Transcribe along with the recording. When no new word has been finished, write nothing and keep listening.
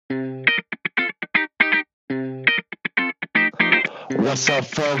What's up,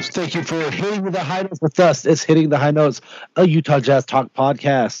 folks? Thank you for hitting the high notes with us. It's Hitting the High Notes, a Utah Jazz Talk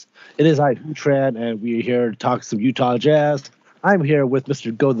podcast. It is I, Hutran, and we're here to talk some Utah Jazz. I'm here with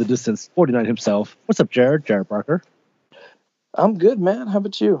Mr. Go the Distance 49 himself. What's up, Jared? Jared Barker. I'm good, man. How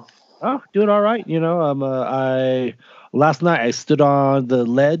about you? Oh, doing all right. You know, last night I stood on the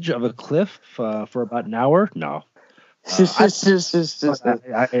ledge of a cliff for about an hour. No. I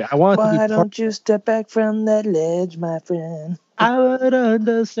want Why to be don't you step back from that ledge, my friend? I would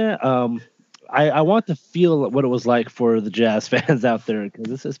understand. I want to feel what it was like for the Jazz fans out there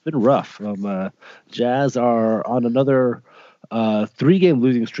because it's been rough. Jazz are on another 3-game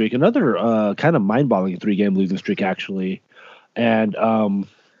losing streak, another kind of mind-boggling 3-game losing streak, actually. And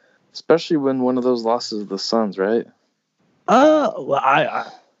especially when one of those losses is the Suns, right? Well,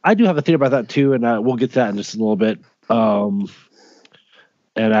 I do have a theory about that too, and we'll get to that in just a little bit.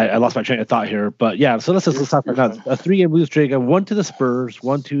 And I lost my train of thought here, but yeah. So let's talk about that. A 3-game losing streak. One to the Spurs,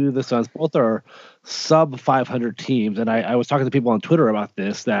 one to the Suns. Both are sub 500 teams, and I was talking to people on Twitter about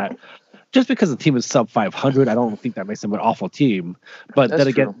this. That just because the team is sub 500, I don't think that makes them an awful team. But That's then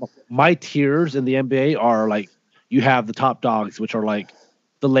again, true. my tiers in the NBA are like you have the top dogs, which are like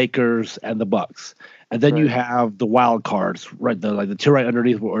the Lakers and the Bucks, and then you Right. have the wild cards, right? The tier right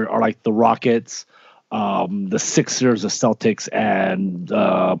underneath are like the Rockets. The Sixers, the Celtics, and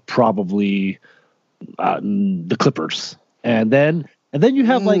probably the Clippers, and then you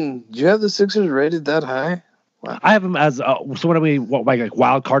have like Do you have the Sixers rated that high? Wow. I have them as so when I mean what like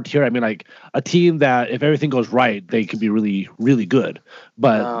wild card tier, I mean like a team that if everything goes right, they could be really really good,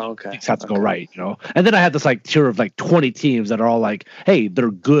 but Okay. things have to go right, you know. And then I have this like tier of like 20 teams that are all like, hey,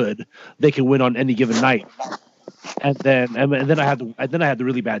 they're good, they can win on any given night. And then I had the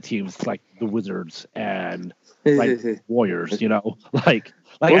really bad teams like the Wizards and like Warriors, you know, like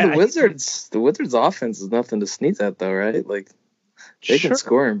Well, the the Wizards' offense is nothing to sneeze at, though, right? Like they can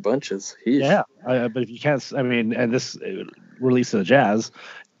score in bunches. Yeesh. Yeah, but if you can't, I mean, and this release of the Jazz,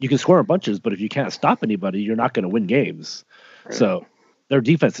 you can score in bunches, but if you can't stop anybody, you're not going to win games. Right. So their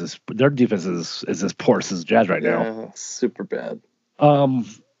defense is as porous as the Jazz right now. Yeah, super bad.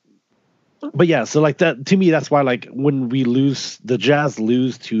 But yeah, so like that to me, that's why like when the Jazz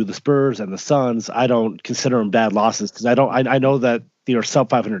lose to the Spurs and the Suns, I don't consider them bad losses because I know that they are sub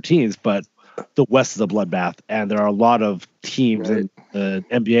 500 teams, but the West is a bloodbath, and there are a lot of teams in the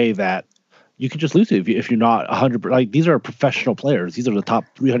NBA that you can just lose to if you're not 100. Like these are professional players; these are the top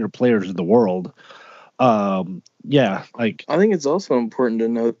 300 players in the world. Yeah, like I think it's also important to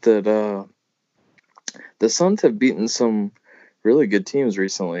note that the Suns have beaten some really good teams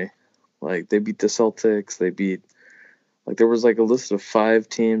recently. Like they beat the Celtics, there was like a list of 5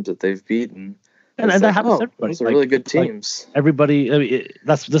 teams that they've beaten. and that happens to everybody. Those are Like, really good teams. Like everybody, I mean,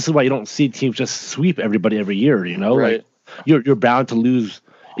 this is why you don't see teams just sweep everybody every year. You know, Right. like you're bound to lose.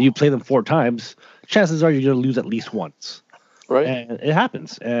 You play them 4 times, chances are you're going to lose at least once. Right. And it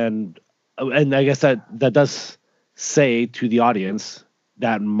happens. And I guess that does say to the audience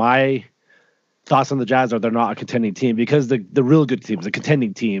that my thoughts on the Jazz are they're not a contending team because the real good teams, the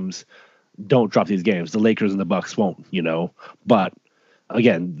contending teams, don't drop these games. The Lakers and the Bucks won't, you know. But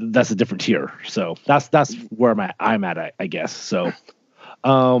again, that's a different tier. So that's where I'm at, I guess. So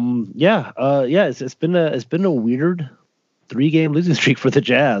it's been a weird 3-game losing streak for the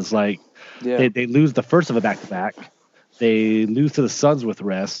Jazz. Like Yeah. they lose the first of a back-to-back. They lose to the Suns with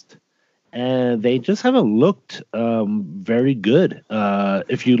rest. And they just haven't looked very good.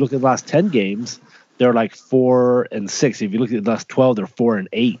 If you look at the last 10 games, they're like 4-6. If you look at the last 12, they're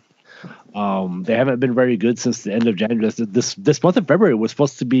 4-8. They haven't been very good since the end of January. This month of February was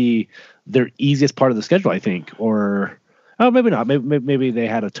supposed to be their easiest part of the schedule, I think. Or maybe not. Maybe they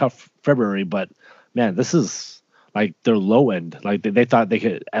had a tough February, but man, this is like their low end. Like they thought they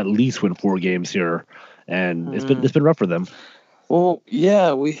could at least win 4 games here, and it's been rough for them. Well,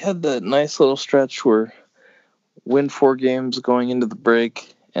 yeah, we had that nice little stretch where win 4 games going into the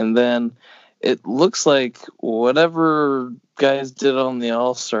break, and then it looks like whatever guys did on the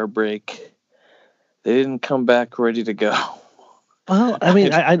All-Star break, they didn't come back ready to go. Well, I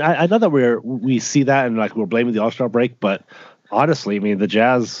mean, I know that we see that and like we're blaming the All-Star break, but honestly, I mean, the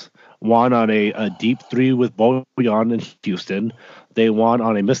Jazz won on a deep 3 with Bojan in Houston. They won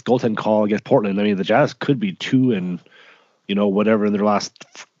on a missed goaltend call against Portland. I mean, the Jazz could be 2 whatever in their last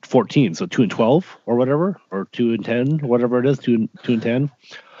 14, so 2-12 or whatever, or 2-10, whatever it is, 2-10,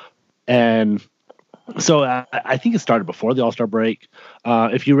 and so I think it started before the All-Star break.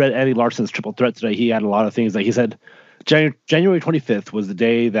 If you read Eddie Larson's Triple Threat today, he had a lot of things. Like he said, January 25th was the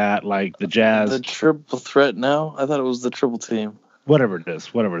day that like the Jazz. The Triple Threat now? I thought it was the Triple Team. whatever it is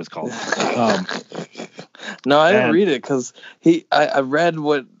called. No, I didn't And read it because I read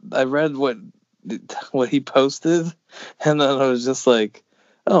what he posted, and then I was just like,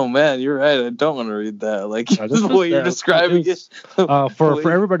 oh man, you're right. I don't want to read that. Like the way you're describing it.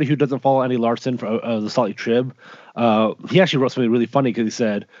 For everybody who doesn't follow Andy Larson for the Salt Lake Trib, he actually wrote something really funny because he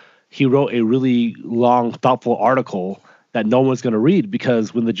said he wrote a really long, thoughtful article that no one's going to read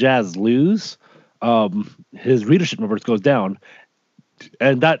because when the Jazz lose, his readership numbers goes down.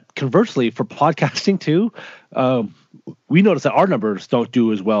 And that conversely for podcasting too, we notice that our numbers don't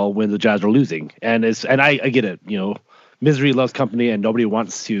do as well when the Jazz are losing. And I get it, misery loves company and nobody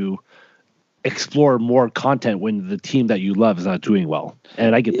wants to explore more content when the team that you love is not doing well.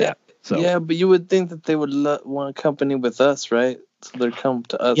 And I get that. So yeah, but you would think that they would want a company with us, right? So they'd come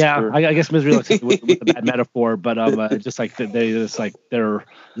to us. Yeah, I guess misery looks with a bad metaphor, but just like they're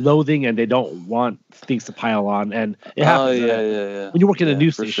loathing and they don't want things to pile on, and it happens. Yeah. When you work in a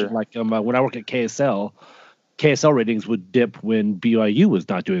news station, sure. like when I work at KSL ratings would dip when BYU was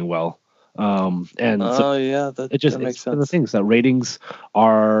not doing well. That makes sense. One of the things that ratings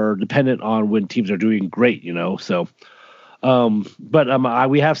are dependent on when teams are doing great, So,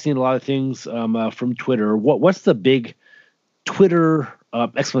 we have seen a lot of things from Twitter. What's the big Twitter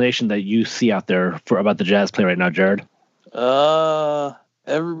explanation that you see out there about the Jazz play right now, Jared?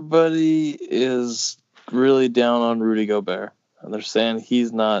 Everybody is really down on Rudy Gobert, and they're saying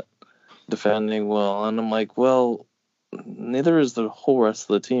he's not defending well, and I'm like, well, neither is the whole rest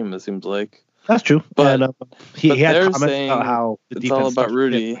of the team. It seems like that's true, but he had comments about how the defense all about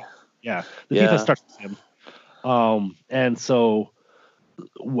Rudy. Him. Yeah, the defense starts with him, and so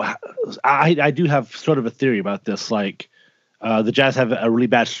I do have sort of a theory about this, like. The Jazz have a really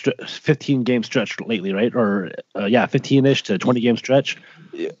bad 15-game stretch lately, right? Or 15-ish to 20-game stretch.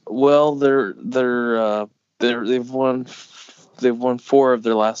 Well, they've won 4 of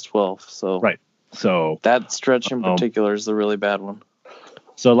their last 12. So right. So that stretch in particular is the really bad one.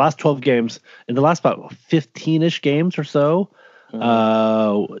 So last 12 games, in the last about 15-ish games or so,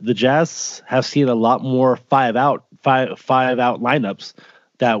 the Jazz have seen a lot more five out lineups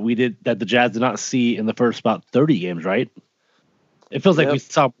that the Jazz did not see in the first about 30 games, right? It feels like we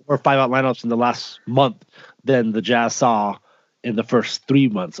saw more 5-out lineups in the last month than the Jazz saw in the first 3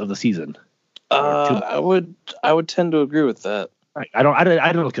 months of the season. I would tend to agree with that. Right. I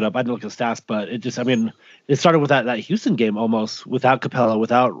didn't look it up. I didn't look at the stats, but it started with that Houston game almost without Capella,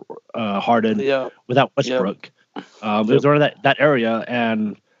 without Harden, without Westbrook. It was around that area,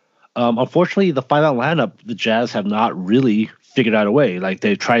 and unfortunately, the 5-out lineup, the Jazz have not really figured out a way. Like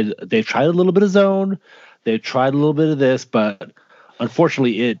they've tried a little bit of zone, they've tried a little bit of this, but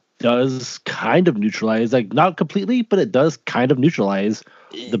unfortunately, it does kind of neutralize, like not completely, but it does kind of neutralize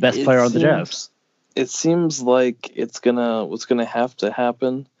the best player on the Jazz. It seems like what's gonna have to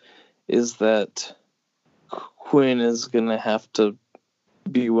happen is that Quinn is gonna have to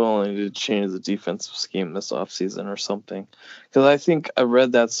be willing to change the defensive scheme this offseason or something. Because I think I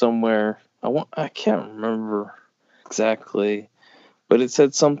read that somewhere. I can't remember exactly. But it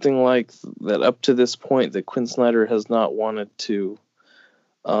said something like that up to this point that Quinn Snyder has not wanted to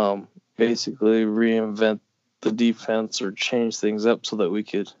basically reinvent the defense or change things up so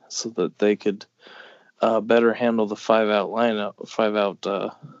that they could better handle the 5-out lineup,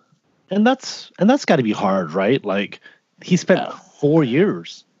 and that's got to be hard, right? Like he spent 4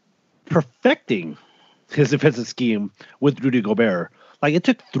 years perfecting his defensive scheme with Rudy Gobert. Like it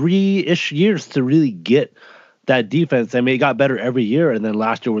took 3-ish years to really get that defense. I mean, it got better every year, and then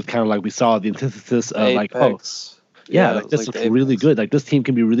last year was kind of like we saw the antithesis of Apex. This looks really good. Like this team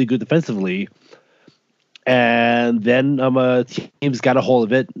can be really good defensively, and then teams got a hold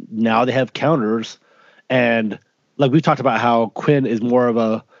of it. Now they have counters, and like we've talked about how Quinn is more of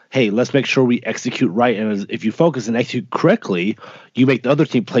a hey, let's make sure we execute right, and if you focus and execute correctly, you make the other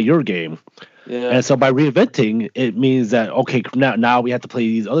team play your game. Yeah. And so by reinventing, it means that okay, now we have to play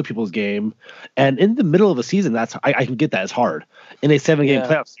these other people's game, and in the middle of a season, I can get that as hard. In a 7-game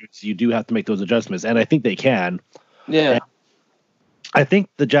playoff series, you do have to make those adjustments, and I think they can. Yeah, and I think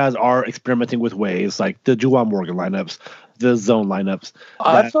the Jazz are experimenting with ways like the Juwan Morgan lineups, the zone lineups.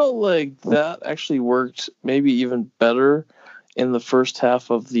 I felt like that actually worked maybe even better in the first half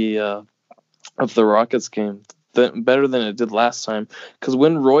of the Rockets game. Better than it did last time, because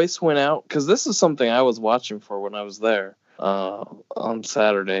when Royce went out, because this is something I was watching for when I was there on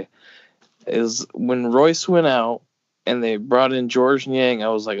Saturday, is when Royce went out and they brought in George Niang, I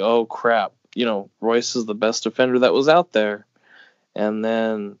was like, oh crap, Royce is the best defender that was out there. And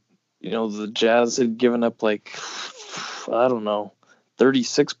then the Jazz had given up like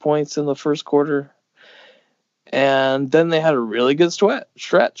 36 points in the first quarter, And then they had a really good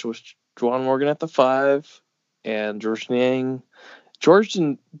stretch with Juwan Morgan at the 5 and George Niang. George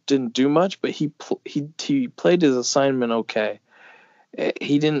didn't do much, but he played his assignment okay.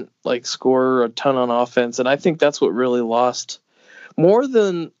 He didn't like score a ton on offense, and I think that's what really lost more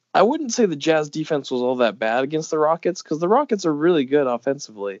than. I wouldn't say the Jazz defense was all that bad against the Rockets, because the Rockets are really good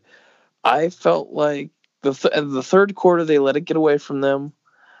offensively. I felt like the third quarter they let it get away from them.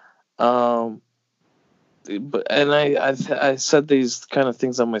 I said these kind of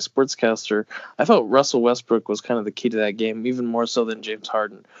things on my sportscaster. I felt Russell Westbrook was kind of the key to that game, even more so than James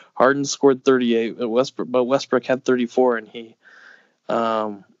Harden. Harden scored 38, but Westbrook had 34, and he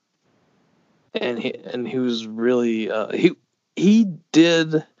was really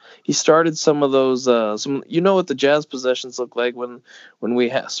he started some of those what the Jazz possessions look like when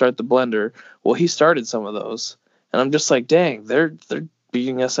we start the blender. Well, he started some of those, and I'm just like, dang, they're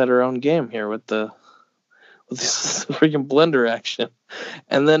beating us at our own game here with this freaking blender action.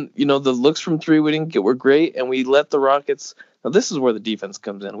 And then, the looks from three we didn't get were great, and we let the Rockets. Now, this is where the defense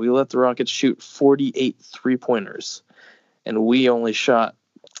comes in. We let the Rockets shoot 48 3-pointers, and we only shot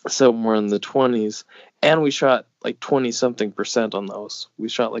somewhere in the 20s, and we shot like 20-something% on those. We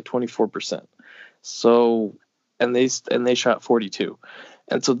shot like 24%. So, and they shot 42.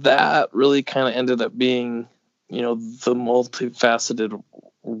 And so that really kind of ended up being, the multifaceted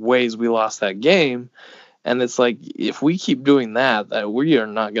ways we lost that game. And it's like, if we keep doing that we are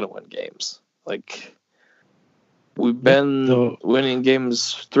not going to win games. Like, we've been winning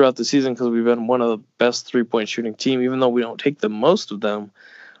games throughout the season because we've been one of the best 3-point shooting team. Even though we don't take the most of them,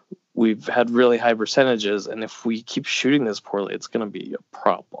 we've had really high percentages. And if we keep shooting this poorly, it's going to be a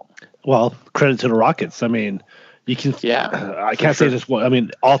problem. Well, credit to the Rockets. I mean, you can. Yeah, I can't say this one. I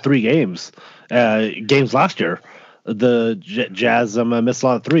mean, all 3 games last year, the Jazz missed a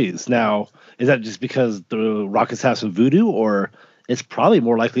lot of threes. Now, is that just because the Rockets have some voodoo, or it's probably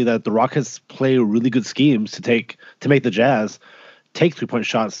more likely that the Rockets play really good schemes to make the Jazz take 3-point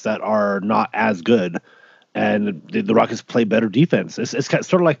shots that are not as good, and the Rockets play better defense? It's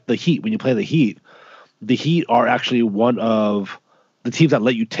sort of like the Heat. When you play the Heat are actually one of the teams that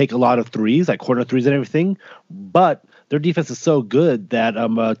let you take a lot of threes, like corner threes and everything, but their defense is so good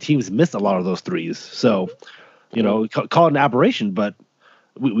that teams miss a lot of those threes. So, call it an aberration, but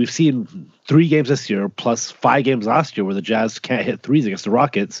we've seen 3 games this year plus 5 games last year where the Jazz can't hit threes against the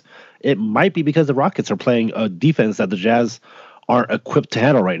Rockets. It might be because the Rockets are playing a defense that the Jazz aren't equipped to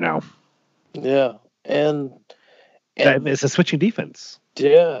handle right now. Yeah, and it's a switching defense.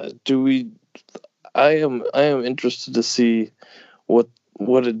 Yeah, I am interested to see what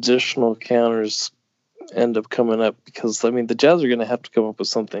additional counters end up coming up, because the Jazz are going to have to come up with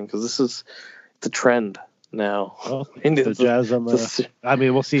something, because this is the trend now. Well, the Jazz. We'll see.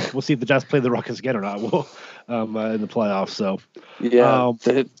 We'll see if the Jazz play the Rockets again or not. We'll in the playoffs. So yeah,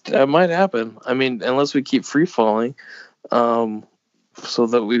 that might happen. Unless we keep free falling, so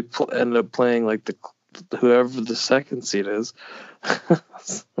that we end up playing like whoever the second seed is.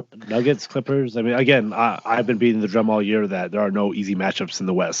 Nuggets, Clippers. Again, I've been beating the drum all year that there are no easy matchups in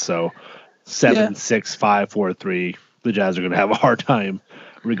the West. So 7, 6, 5, 4, 3. The Jazz are going to have a hard time,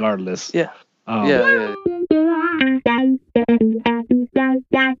 regardless. Yeah.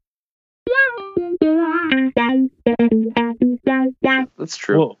 That's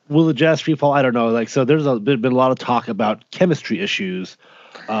true. Well, will the Jazz free fall? I don't know. So there's been a lot of talk about chemistry issues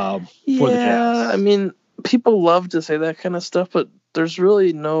for the Jazz. People love to say that kind of stuff, but there's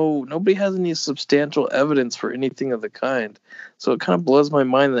really nobody has any substantial evidence for anything of the kind. So it kind of blows my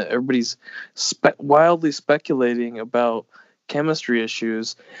mind that everybody's wildly speculating about chemistry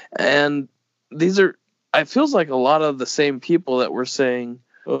issues. And it feels like a lot of the same people that were saying,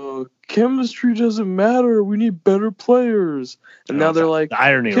 chemistry doesn't matter, we need better players. And now they're like, the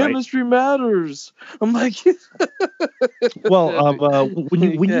irony, chemistry matters. I'm like, well,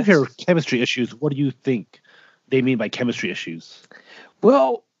 when you hear chemistry issues, what do you think they mean by chemistry issues?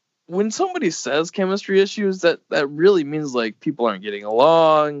 Well, when somebody says chemistry issues, that really means like people aren't getting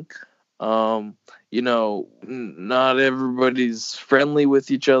along. Not everybody's friendly with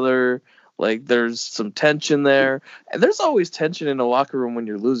each other. Like, there's some tension there. And there's always tension in a locker room when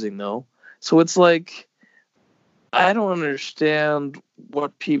you're losing, though. So it's like, I don't understand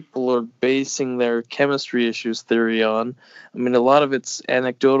what people are basing their chemistry issues theory on. A lot of it's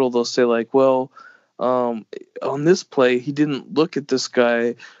anecdotal. They'll say, like, well, on this play, he didn't look at this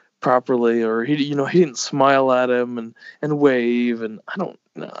guy properly, or he didn't smile at him and wave. And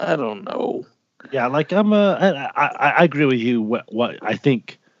I don't know. Yeah, I agree with you. What I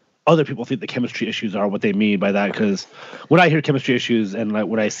think other people think the chemistry issues are, what they mean by that, because when I hear chemistry issues and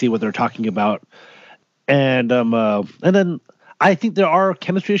when I see what they're talking about, And then I think there are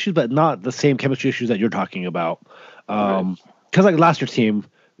chemistry issues, but not the same chemistry issues that you're talking about. Right. Because like last year's team,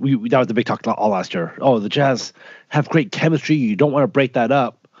 we that was the big talk all last year. Oh, the Jazz have great chemistry. You don't want to break that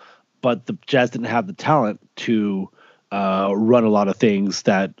up, but the Jazz didn't have the talent to run a lot of things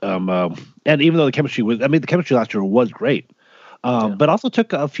that. And even though the chemistry the chemistry last year was great, but also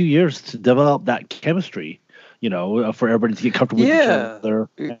took a few years to develop that chemistry. For everybody to get comfortable with each other.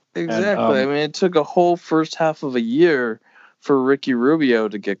 Exactly. It took a whole first half of a year for Ricky Rubio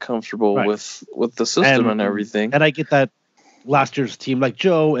to get comfortable with the system and everything. And I get that last year's team, like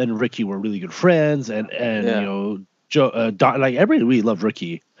Joe and Ricky, were really good friends, and Joe, like everybody really loved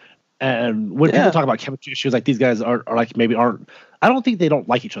Ricky. And when people talk about chemistry issues, like these guys are like maybe aren't. I don't think they don't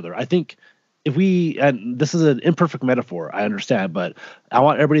like each other. I think and this is an imperfect metaphor, I understand, but I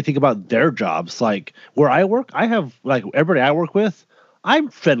want everybody to think about their jobs. Like where I work, I have like everybody I work with, I'm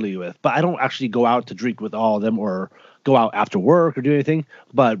friendly with, but I don't actually go out to drink with all of them or go out after work or do anything.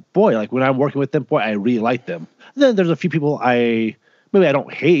 But boy, like when I'm working with them, boy, I really like them. Then there's a few people maybe I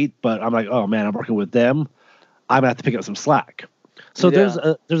don't hate, but I'm like, oh man, I'm working with them, I'm gonna have to pick up some slack. So there's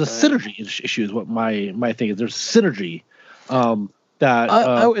a synergy issue is what my thing is. There's synergy.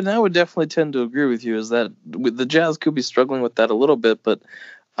 I would definitely tend to agree with you is that the Jazz could be struggling with that a little bit, but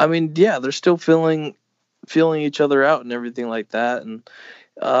they're still feeling each other out and everything like that. And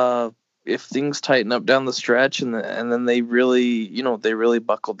if things tighten up down the stretch and then they really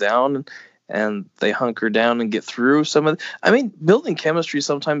buckle down and they hunker down and get through some of building chemistry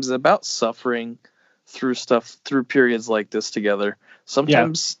sometimes is about suffering through periods like this together.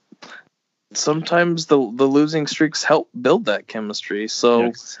 Sometimes the losing streaks help build that chemistry.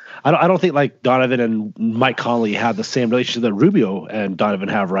 So I don't think like Donovan and Mike Conley have the same relationship that Rubio and Donovan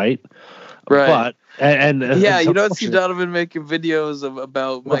have, right? Right. But you don't see Donovan making videos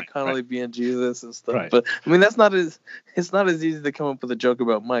about Mike Conley being Jesus and stuff. Right. But it's not as easy to come up with a joke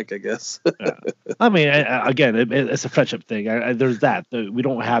about Mike, I guess. Again, it's a friendship thing. There's that. We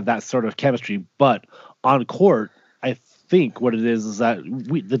don't have that sort of chemistry, but on court, I think what it is that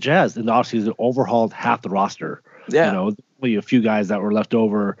the Jazz in the offseason overhauled half the roster. Only a few guys that were left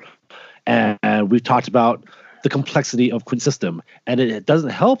over, and we've talked about the complexity of Quinn's system, and it doesn't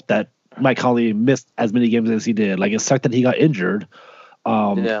help that Mike Conley missed as many games as he did. Like, it sucked that he got injured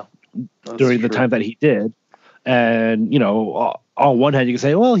during the time that he did. And, on one hand, you can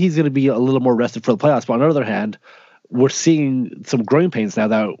say, well, he's going to be a little more rested for the playoffs. But on the other hand, we're seeing some growing pains now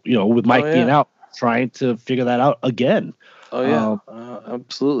that, with Mike being out, trying to figure that out again. Oh, yeah.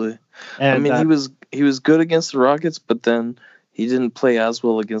 Absolutely. And he was good against the Rockets, but then he didn't play as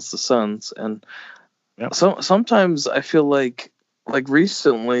well against the Suns. And sometimes I feel like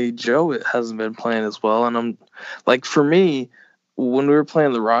recently Joe hasn't been playing as well, and I'm like, for me, when we were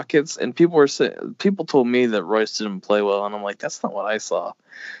playing the Rockets and people told me that Royce didn't play well, and I'm like, that's not what I saw.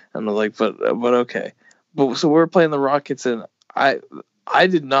 And I'm like, but okay. But so we were playing the Rockets, and I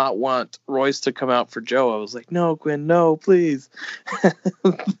did not want Royce to come out for Joe. I was like, no, Quinn, no, please.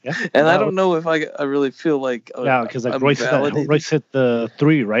 And I don't know if I really feel like because like Royce hit the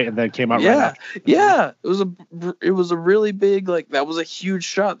 3 right, and then came out right after. Yeah, it was a really big, like, that was a huge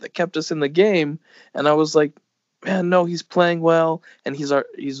shot that kept us in the game, and I was like, man, no, he's playing well, and he's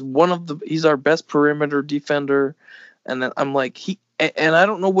our best perimeter defender, and then I'm like, and I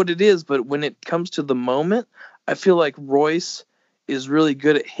don't know what it is, but when it comes to the moment, I feel like Royce is really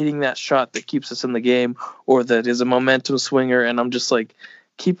good at hitting that shot that keeps us in the game, or that is a momentum swinger, and I'm just like,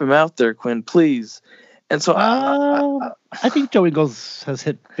 keep him out there, Quinn, please. And so I think Joe Ingles has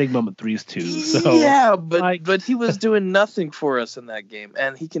hit big moment threes too. So yeah, but he was doing nothing for us in that game,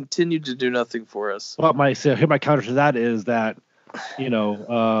 and he continued to do nothing for us. Well, my counter to that is that, in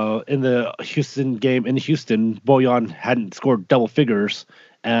the Houston game in Houston, Bojan hadn't scored double figures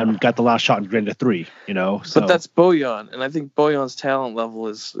and got the last shot and drained a 3, So. But that's Bojan, and I think Bojan's talent level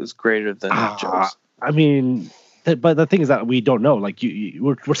is greater than Joe's. But the thing is that we don't know. Like,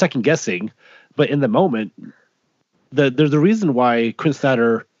 we're second guessing, but in the moment, there's a reason why Quinn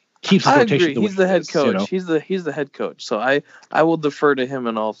Snyder keeps the rotation. I agree. He's the head coach. He's the head coach. So I will defer to him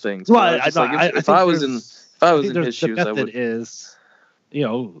in all things. Well, if I was in his shoes, I would. Is,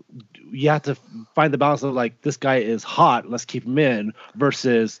 you have to find the balance of, like, this guy is hot, let's keep him in,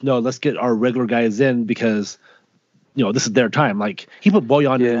 versus no, let's get our regular guys in because this is their time. Like, he put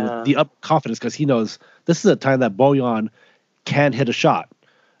Bojan in with the up confidence because he knows this is a time that Bojan can hit a shot.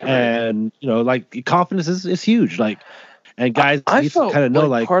 Right. And like, confidence is huge. Like, and guys I need to kind of know,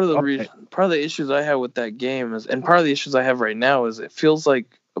 like, part of the issues I have with that game is, and part of the issues I have right now is, it feels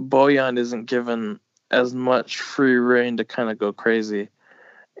like Bojan isn't given as much free reign to kind of go crazy.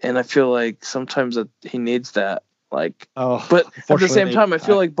 and I feel like sometimes that he needs that. Like, Oh, but at the same unfortunately, time, I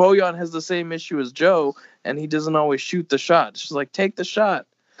feel like Bojan has the same issue as Joe, and he doesn't always shoot the shot. It's just like, take the shot.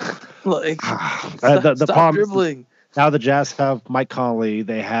 Like, the stop problem dribbling. now the Jazz have Mike Conley,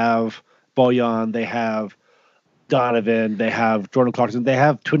 they have Bojan, they have Donovan, they have Jordan Clarkson, they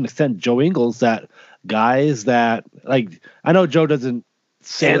have to an extent Joe Ingles, that guys that, like, I know Joe doesn't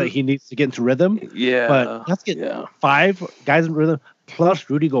say that he needs to get into rhythm, but let's get 5 guys in rhythm plus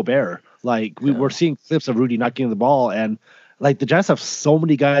Rudy Gobert. Like, we were seeing clips of Rudy not getting the ball, and like the Jazz have so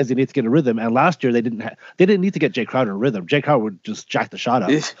many guys they need to get in rhythm. And last year they didn't need to get Jay Crowder in rhythm. Jay Crowder would just jack the shot up.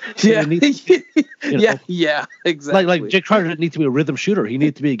 Yeah, exactly. Like Jay Crowder didn't need to be a rhythm shooter. He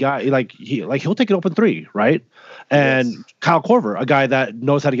needed to be a guy he'll take an open 3, right? And Kyle Korver, a guy that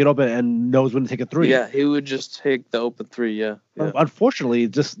knows how to get open and knows when to take a 3. Yeah, he would just take the open 3. Yeah. Unfortunately,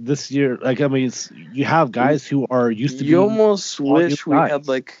 just this year, like, I mean, you have guys who are used to. You almost wish we had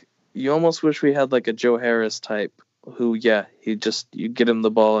like a Joe Harris type who, you get him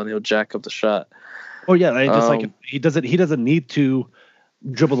the ball and he'll jack up the shot. Oh yeah, he doesn't need to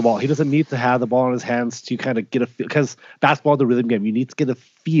dribble the ball. He doesn't need to have the ball in his hands to kind of get a feel, because basketball is the rhythm game. You need to get a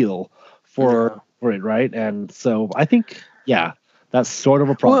feel for it, right? And so I think that's sort of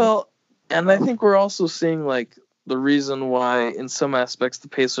a problem. Well, and I think we're also seeing like the reason why in some aspects the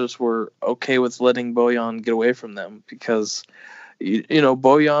Pacers were okay with letting Bojan get away from them, because you know,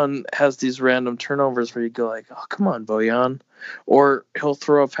 Bojan has these random turnovers where you go like, oh, come on, Bojan. Or he'll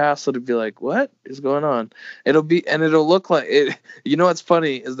throw a pass that'll be like, what is going on? It'll look like it. You know what's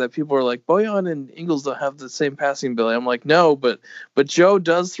funny is that people are like, Bojan and Ingles don't have the same passing ability. I'm like, no, but Joe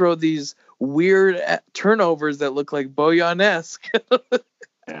does throw these weird turnovers that look like Bojan-esque.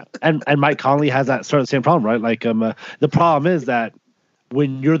 Yeah. And Mike Conley has that sort of same problem, right? Like, the problem is that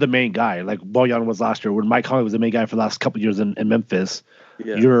when you're the main guy, like Bojan was last year, when Mike Conley was the main guy for the last couple of years in Memphis,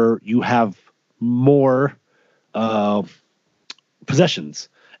 you have more possessions,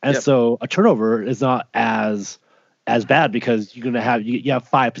 and so a turnover is not as bad, because you're gonna have you have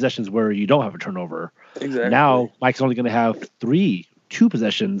 5 possessions where you don't have a turnover. Exactly. Now Mike's only gonna have 2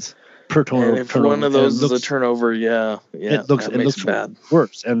 possessions per turnover. And if one of those is a turnover, it looks bad.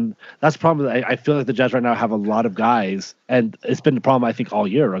 Worse, and that's the problem. I feel like the Jazz right now have a lot of guys, and it's been the problem I think all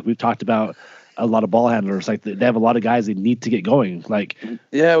year. Like, we've talked about a lot of ball handlers. Like, they have a lot of guys they need to get going. Like,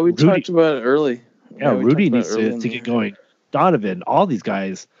 we talked about it early. Rudy needs to get going. Donovan, all these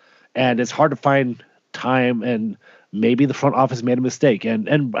guys, and it's hard to find time. And maybe the front office made a mistake. And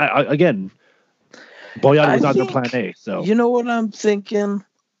again, Bojan was not their plan A. So you know what I'm thinking?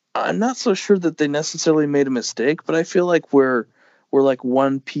 I'm not so sure that they necessarily made a mistake, but I feel like we're like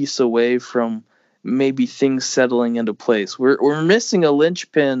one piece away from maybe things settling into place. We're missing a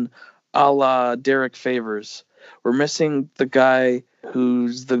linchpin a la Derek Favors. We're missing the guy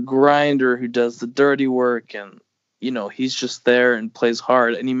who's the grinder, who does the dirty work, and you know, he's just there and plays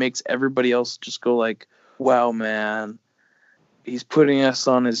hard, and he makes everybody else just go like, wow, man, he's putting us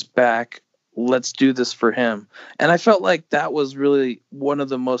on his back. Let's do this for him. And I felt like that was really one of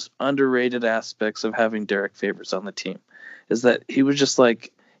the most underrated aspects of having Derek Favors on the team, is that he was just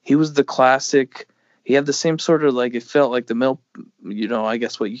like, he was the classic. He had the same sort of, like, it felt like the mill, you know, I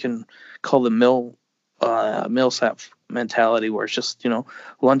guess what you can call the Millsap mentality, where it's just, you know,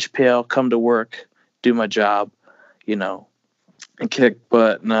 lunch pail, come to work, do my job, you know, and kick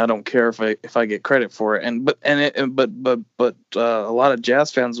butt, and I don't care if I get credit for it. But a lot of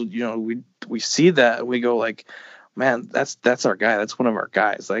Jazz fans, you know, we see that and we go like, man, that's our guy. That's one of our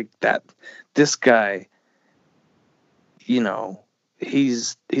guys. Like that, this guy, you know,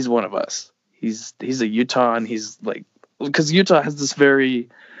 he's one of us. He's a Utah, and he's like, because Utah has this very,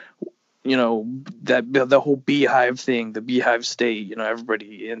 you know, that the whole beehive thing, the beehive state, you know,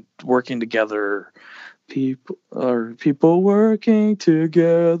 everybody working together. People working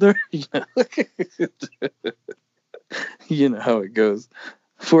together. You know how it goes.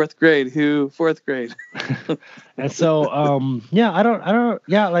 Fourth grade. And so, I don't,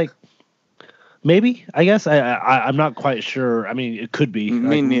 like, maybe, I guess, I'm not quite sure. I mean, it could be.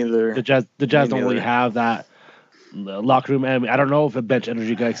 Me neither. The Jazz don't really have that locker room. I don't know if a bench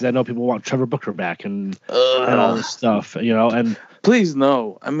energy guy, because I know people want Trevor Booker back and all this stuff, you know, and please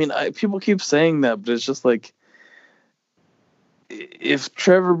no. I mean, people keep saying that, but it's just like, if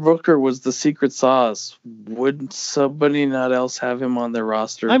Trevor Booker was the secret sauce, would somebody not else have him on their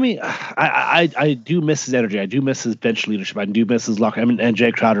roster? I mean, I do miss his energy. I do miss his bench leadership. I do miss his locker. I mean, and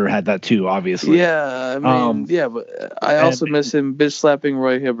Jay Crowder had that too, obviously. Yeah, I mean, but I also miss him bitch slapping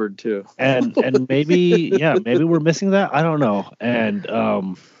Roy Hibbert too. And maybe we're missing that. I don't know.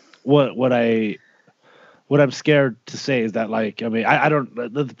 And what what I'm scared to say is that, like, I mean, I don't.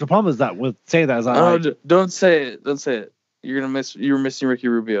 The problem is that with saying that is don't say it. Don't say it. You're missing Ricky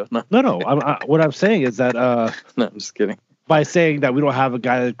Rubio. No, no. What I'm saying is that no, I'm just kidding. By saying that we don't have a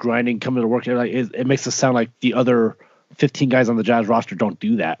guy that's grinding, coming to work, like it makes us sound like the other 15 guys on the Jazz roster don't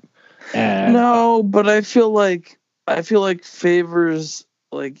do that. And, no, but I feel like Favors,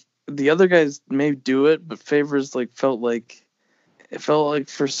 like the other guys may do it, but Favors felt like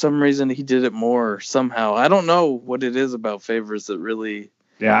for some reason he did it more somehow. I don't know what it is about Favors that really.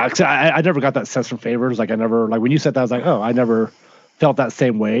 Yeah, I never got that sense from Favors. Like I never, like when you said that, I was like, oh, I never felt that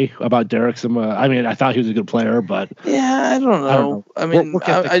same way about Derek. I mean, I thought he was a good player, but yeah, I don't know. I mean,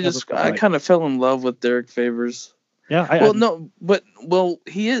 I kind of fell in love with Derek Favors. Yeah.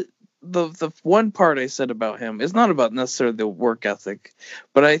 He is the one part I said about him is not about necessarily the work ethic,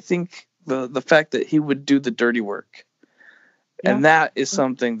 but I think the fact that he would do the dirty work, and that is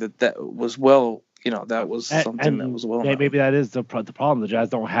something that was well. That was something that was well. Maybe that is the problem. The Jazz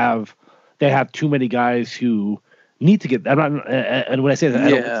don't have. They have too many guys who need to get. And when I say that, I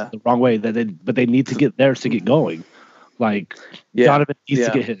don't mean it the wrong way. But they need to get theirs to get going. Like Donovan needs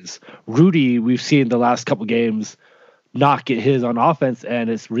to get his. Rudy, we've seen the last couple games not get his on offense, and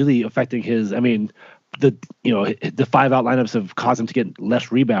it's really affecting his. I mean, the 5-out lineups have caused him to get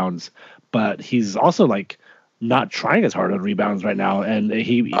less rebounds, but he's also not trying as hard on rebounds right now, and I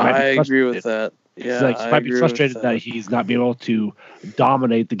agree with that. Yeah, he might be frustrated that he's not being able to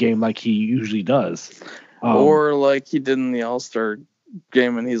dominate the game like he usually does, or like he did in the All-Star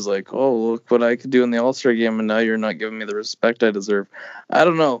game, and he's like, "Oh, look what I could do in the All-Star game, and now you're not giving me the respect I deserve." I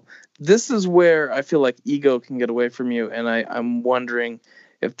don't know. This is where I feel like ego can get away from you, and I'm wondering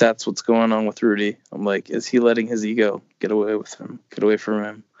if that's what's going on with Rudy. I'm like, is he letting his ego get away from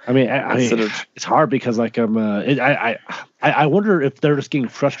him? I mean, it's hard because I wonder if they're just getting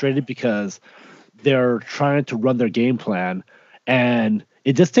frustrated because they're trying to run their game plan, and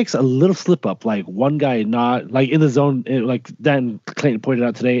it just takes a little slip up. Like one guy not like in the zone, like Dan Clayton pointed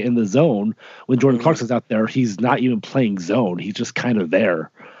out today, in the zone when Jordan Clarkson's out there, he's not even playing zone. He's just kind of there.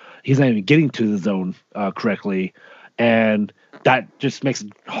 He's not even getting to the zone correctly, and that just makes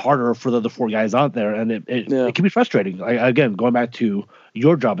it harder for the other four guys out there, and it can be frustrating. Like, again, going back to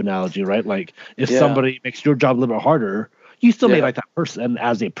your job analogy, right? Like if somebody makes your job a little bit harder, you still may like that person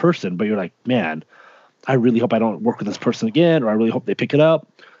as a person, but you're like, man, I really hope I don't work with this person again, or I really hope they pick it up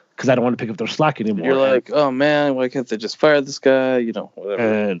because I don't want to pick up their slack anymore. You're like, oh man, why can't they just fire this guy? Whatever.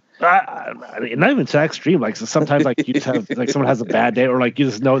 And I mean, not even to that extreme. Like so sometimes, like you just have someone has a bad day, or like you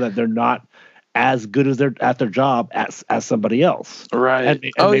just know that they're not as good as they're at their job as somebody else. Right.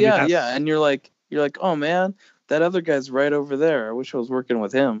 And you're like, oh man, that other guy's right over there. I wish I was working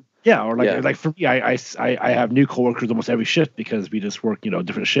with him. Yeah, or like for me, I have new coworkers almost every shift because we just work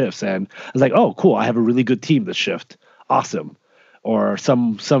different shifts, and I was like, oh cool, I have a really good team this shift, awesome. Or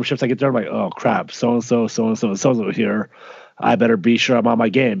some shifts I get there, I'm like, oh crap, so and so here, I better be sure I'm on my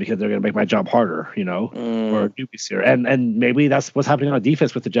game because they're gonna make my job harder, or newbies here, and maybe that's what's happening on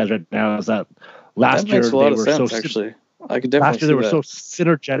defense with the Jazz right now. Is that last year they were so actually, I could definitely last year they were so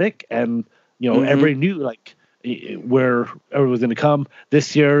synergetic, and everybody knew where everyone was going to come.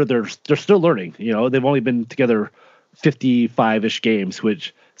 This year they're still learning. They've only been together 55-ish games,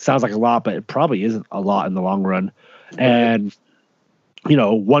 which sounds like a lot, but it probably isn't a lot in the long run. And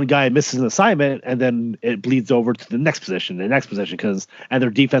one guy misses an assignment, and then it bleeds over to the next position, and their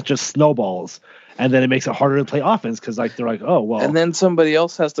defense just snowballs, and then it makes it harder to play offense because they're like, oh well, and then somebody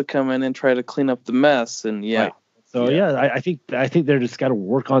else has to come in and try to clean up the mess, and right. So I think they're just got to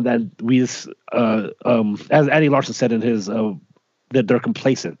work on that. We just, as Eddie Larson said in his, that they're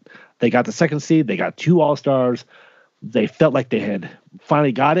complacent. They got the second seed. They got 2 All-Stars. They felt like they had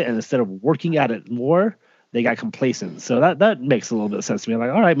finally got it, and instead of working at it more, they got complacent. So that makes a little bit of sense to me. I'm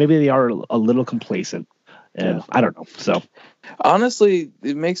like, all right, maybe they are a little complacent, and I don't know. So honestly,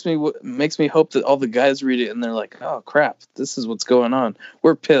 it makes me hope that all the guys read it and they're like, oh crap, this is what's going on.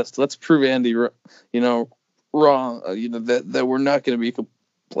 We're pissed. Let's prove Andy, wrong, that we're not going to be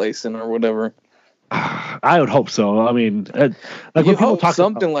complacent or whatever. I would hope so. I mean, when people talk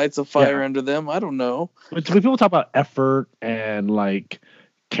something about, lights a fire under them. I don't know. When people talk about effort and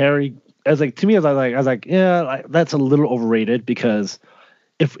carry, to me, I was like, yeah, that's a little overrated because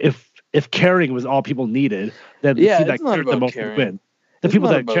if carrying was all people needed, then the team that cared the most would win. The it's people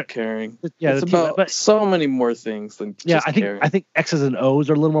not that about caring. Yeah, it's about so many more things than just caring. I think X's and O's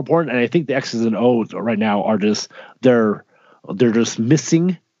are a little more important, and I think the X's and O's right now are just they're just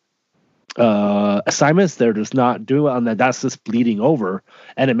missing assignments. They're just not doing well, and that's just bleeding over,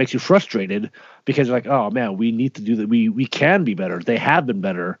 and it makes you frustrated because you're like, oh man, we need to do that. We can be better. They have been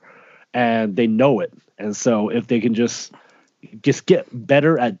better, and they know it. And so if they can just get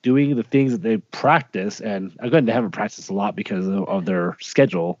better at doing the things that they practice, and again, they haven't practiced a lot because of their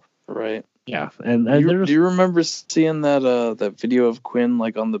schedule. Right. Yeah. And do you remember seeing that video of Quinn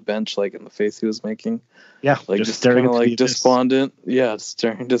like on the bench, like in the face he was making? Yeah, like just kind of like despondent. Yeah,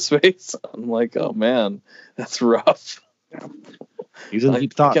 staring into space. I'm like, oh man, that's rough. Yeah. He's in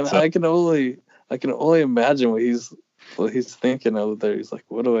deep thought. I can only imagine what he's thinking over there. He's like,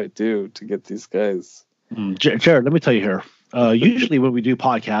 what do I do to get these guys? Jared, let me tell you here. Usually when we do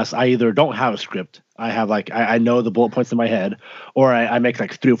podcasts, I either don't have a script. I have I know the bullet points in my head, or I make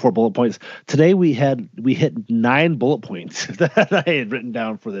like 3 or 4 bullet points. Today we hit 9 bullet points that I had written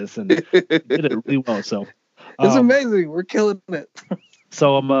down for this, and did it really well. So it's amazing. We're killing it.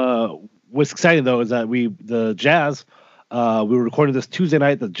 So what's exciting though is that the Jazz, we were recording this Tuesday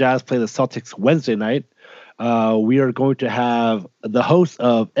night. The Jazz play the Celtics Wednesday night. We are going to have the host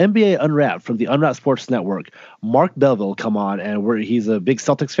of NBA Unwrapped from the Unwrapped Sports Network, Mark Belville, come on, and he's a big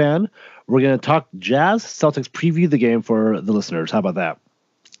Celtics fan. We're going to talk Jazz, Celtics, preview the game for the listeners. How about that?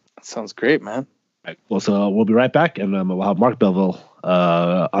 Sounds great, man. Right. Well, so we'll be right back, and we'll have Mark Belville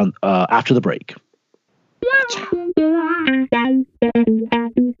on after the break.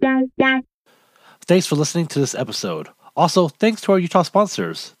 Thanks for listening to this episode. Also, thanks to our Utah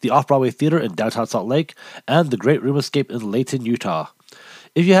sponsors, the Off-Broadway Theater in downtown Salt Lake and the Great Room Escape in Layton, Utah.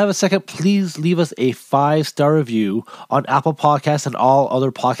 If you have a second, please leave us a 5-star review on Apple Podcasts and all other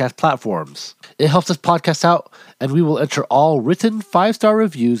podcast platforms. It helps us podcast out, and we will enter all written 5-star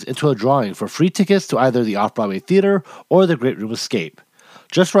reviews into a drawing for free tickets to either the Off-Broadway Theater or the Great Room Escape.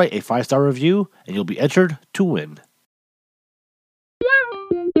 Just write a 5-star review, and you'll be entered to win.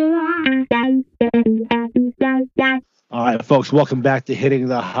 All right, folks, welcome back to Hitting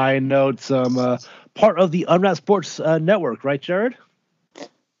the High Notes, part of the Unwrapped Sports Network, right, Jared?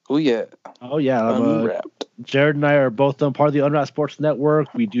 Oh, yeah. Oh, yeah. Unwrapped. Jared and I are both part of the Unwrapped Sports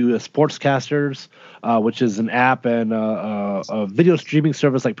Network. We do Sportscasters, which is an app and a video streaming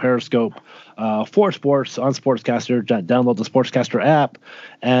service like Periscope for sports on Sportscaster. Download the Sportscaster app.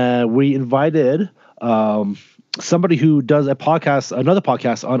 And we invited somebody who does another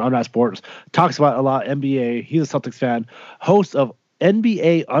podcast on Unwrapped Sports, talks about a lot NBA. He's a Celtics fan, host of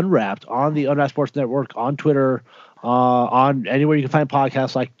NBA Unwrapped on the Unwrapped Sports Network, on Twitter, on anywhere you can find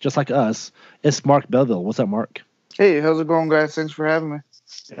podcasts just like us. It's Mark Belville. What's up, Mark? Hey, how's it going, guys? Thanks for having me.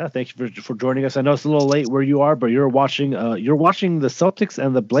 Yeah, thank you for joining us. I know it's a little late where you are, but you're watching the Celtics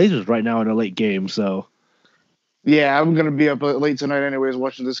and the Blazers right now in a late game. So yeah, I'm gonna be up late tonight anyways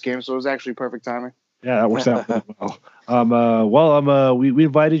watching this game, so it was actually perfect timing. Yeah, that works out really well. We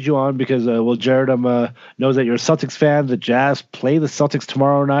invited you on because Jared knows that you're a Celtics fan. The Jazz play the Celtics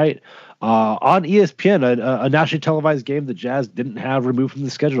tomorrow night on ESPN, a nationally televised game the Jazz didn't have removed from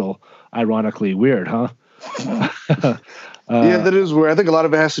the schedule. Ironically, weird, huh? Yeah, that is weird. I think a lot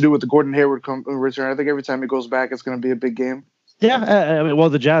of it has to do with the Gordon Hayward return. I think every time he goes back, it's going to be a big game. Yeah,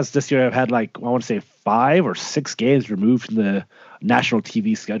 the Jazz this year have had 5 or 6 games removed from the national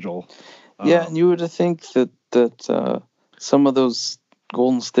TV schedule. Yeah, and you would think that some of those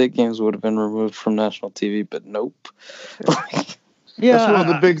Golden State games would have been removed from national TV, but nope. Yeah, that's one of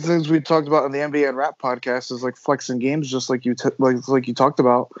the big things we talked about on the NBA and Rap podcast is flexing games, just like you talked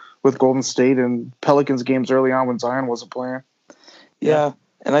about with Golden State and Pelicans games early on when Zion wasn't playing. Yeah,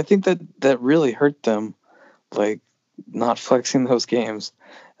 and I think that really hurt them, not flexing those games.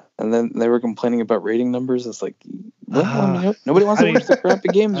 And then they were complaining about rating numbers. It's nobody wants to watch the crappy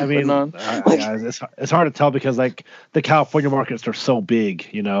games you're putting on. It's hard to tell because the California markets are so big,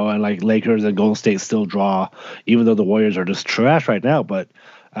 and Lakers and Golden State still draw, even though the Warriors are just trash right now. But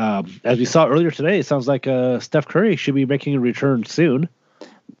as we saw earlier today, it sounds like Steph Curry should be making a return soon.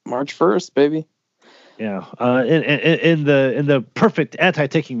 March 1st, baby. Yeah, in the perfect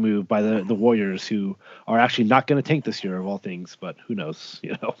anti-tanking move by the Warriors, who are actually not going to tank this year of all things, but who knows?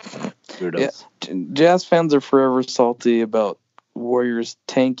 Who knows? Yeah, Jazz fans are forever salty about Warriors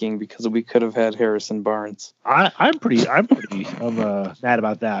tanking because we could have had Harrison Barnes. I'm pretty mad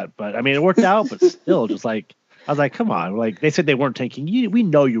about that, but I mean it worked out, but still, I was like, come on, they said they weren't tanking. We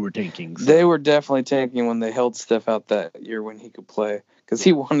know you were tanking. So. They were definitely tanking when they held Steph out that year when he could play because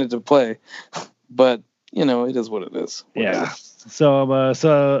he wanted to play, but. It is what it is. Yeah. So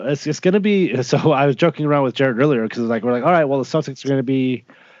it's going to be. So I was joking around with Jared earlier because we're all right. Well, the Celtics are going to be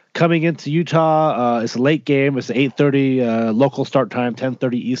coming into Utah. It's a late game. It's 8:30 local start time,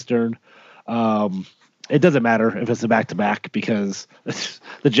 10:30 Eastern. It doesn't matter if it's a back-to-back because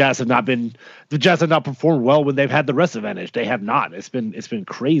the Jazz have not performed well when they've had the rest advantage. They have not. It's been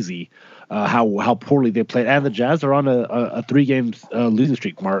crazy how poorly they played. And the Jazz are on a 3-game losing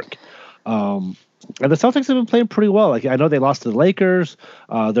streak, Mark. And the Celtics have been playing pretty well. Like I know they lost to the Lakers.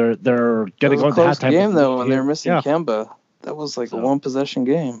 They're going to go into halftime game though, when they're missing Kemba. That was like a one possession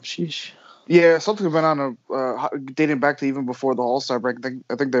game. Sheesh. Yeah, Celtics have been on a dating back to even before the All-Star break.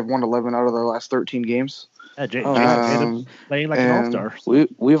 I think they've won 11 out of their last 13 games. Yeah, Jaden playing like an All-Star.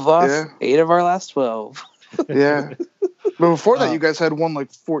 We've lost 8 of our last 12. Yeah. But before that, you guys had won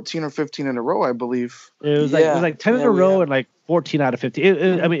like 14 or 15 in a row, I believe. It was like 10 in a row and like 14 out of 15.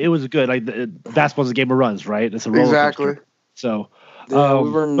 It was good. Like basketball's a game of runs, right? It's a roller coaster. So we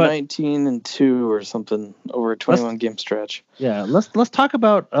were 19-2 or something over a 21-game stretch. Yeah, let's talk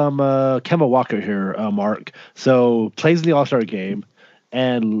about Kemba Walker here, Mark. So plays in the All-Star game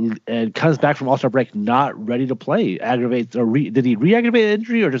and comes back from All-Star break not ready to play. Did he re-aggravate an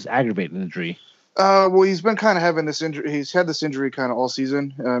injury or just aggravate an injury? Well, he's been kind of having this injury. He's had this injury kind of all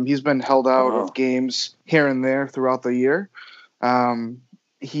season. He's been held out of games here and there throughout the year.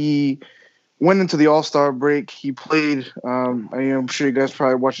 He went into the All-Star break. He played. I'm sure you guys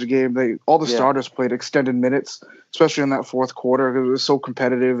probably watched the game. All the starters played extended minutes, especially in that fourth quarter. It was so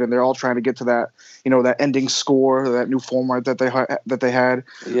competitive, and they're all trying to get to that, that ending score, that new format that they had.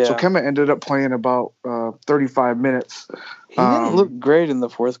 Yeah. So Kemba ended up playing about 35 minutes. He didn't look great in the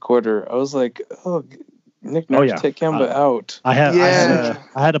fourth quarter. I was like, oh, Nick Nurse, take Kemba out. I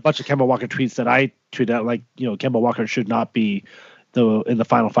had a bunch of Kemba Walker tweets that I tweeted out, like, Kemba Walker should not be in the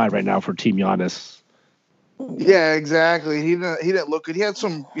final 5 right now for Team Giannis. Yeah, exactly. He didn't look good. He had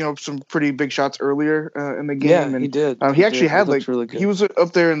some pretty big shots earlier in the game. Yeah, and he did. He actually had really good. He was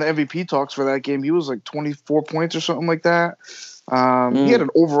up there in the MVP talks for that game. He was like 24 points or something like that. He had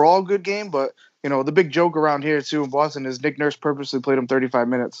an overall good game, but the big joke around here too in Boston is Nick Nurse purposely played him 35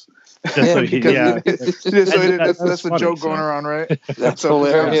 minutes. That's the joke going around, right? That's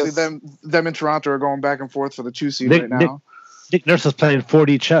hilarious. Them in Toronto are going back and forth for the 2 seed right now. Nick Nurse is playing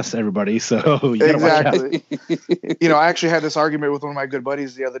 4D chess, everybody. So exactly. I actually had this argument with one of my good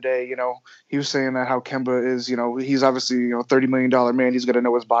buddies the other day. He was saying that how Kemba is, he's obviously $30 million man. He's going to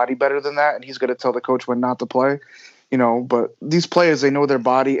know his body better than that, and he's going to tell the coach when not to play. But these players, they know their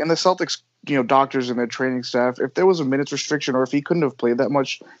body, and the Celtics, doctors and their training staff, if there was a minutes restriction or if he couldn't have played that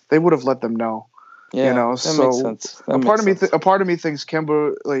much, they would have let them know. Yeah, that makes sense. A part of me thinks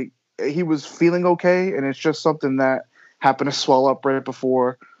Kemba, like, he was feeling okay, and it's just something that happened to swell up right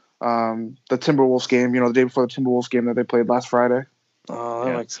before the Timberwolves game, the day before the Timberwolves game that they played last Friday. Oh,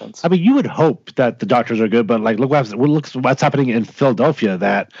 that makes sense. I mean, you would hope that the doctors are good, but like, look what's happening in Philadelphia,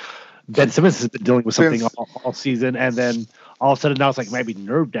 that Ben Simmons has been dealing with something all season, and then all of a sudden now it's like maybe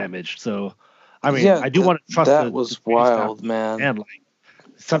nerve damage. So, I mean, I do want to trust that was wild, man. And like,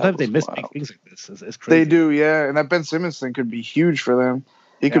 sometimes they miss big things like this. It's crazy. They do, yeah. And that Ben Simmons thing could be huge for them.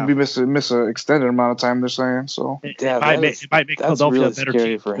 He could be miss an extended amount of time. They're saying so. It might make Philadelphia a better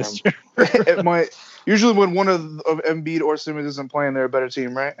team for him. It might. Usually, when one of Embiid or Simmons isn't playing, they're a better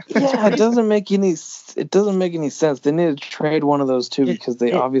team, right? Yeah, it doesn't make any sense. They need to trade one of those two because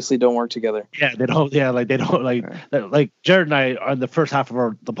they obviously don't work together. Yeah, they don't. Yeah, like they don't like Jared and I on the first half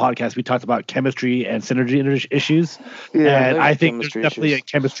of the podcast. We talked about chemistry and synergy issues. Yeah, and I think there's definitely a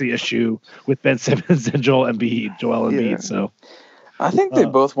chemistry issue with Ben Simmons and Joel Embiid. Yeah. So. I think they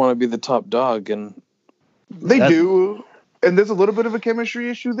both want to be the top dog, and they do. And there's a little bit of a chemistry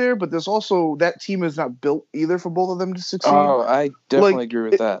issue there, but there's also that team is not built either for both of them to succeed. Oh, I definitely agree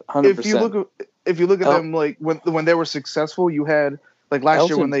with that. 100%. If you look at them, like when they were successful, you had like last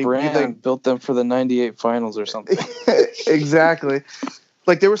year when they built them for the '98 finals or something. Exactly.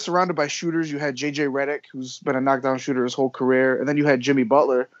 Like they were surrounded by shooters. You had JJ Redick, who's been a knockdown shooter his whole career, and then you had Jimmy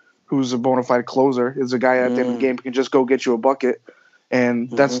Butler, who's a bona fide closer. Is a guy at the end of the game who can just go get you a bucket. And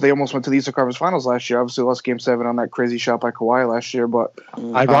they almost went to the Eastern Conference Finals last year. Obviously, lost Game 7 on that crazy shot by Kawhi last year. But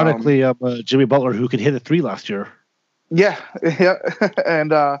ironically, Jimmy Butler, who could hit a 3 last year. Yeah. And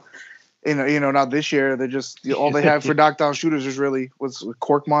now this year they just all they have for knockdown shooters was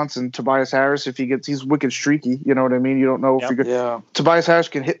Korkmaz and Tobias Harris. If he's wicked streaky, you know what I mean. You don't know if you could. Yeah. Tobias Harris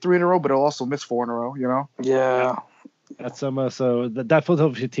can hit 3 in a row, but he'll also miss 4 in a row. Yeah. That's so that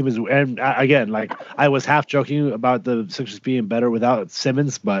Philadelphia team is, and again, like I was half joking about the Sixers being better without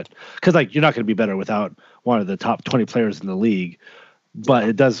Simmons, but because like you're not going to be better without one of the top 20 players in the league. But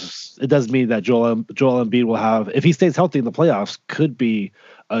it does mean that Joel Embiid will have, if he stays healthy in the playoffs, could be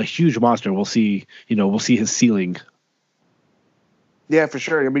a huge monster. We'll see his ceiling. Yeah, for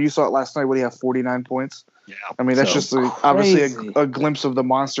sure. I mean, you saw it last night when he had 49 points. Yeah, I mean that's just obviously a glimpse of the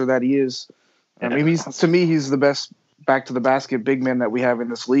monster that he is. I mean, he's the best back to the basket big man that we have in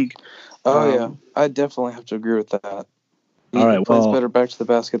this league. Yeah, I definitely have to agree with that. He plays better back to the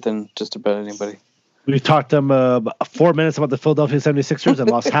basket than just about anybody. We've talked them 4 minutes about the Philadelphia 76ers and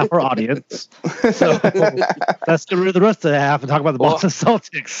lost half our audience. So let's get rid of the rest of the half and talk about the Boston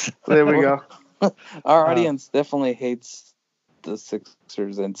Celtics. There we go. Our audience definitely hates the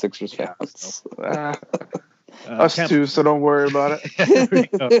Sixers and Sixers fans. Us too, so don't worry about it. There we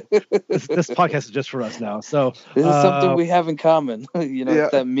go. This podcast is just for us now. So this is something we have in common.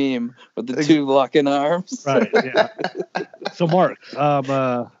 It's that meme with the two locking arms. Right. Yeah. So Mark,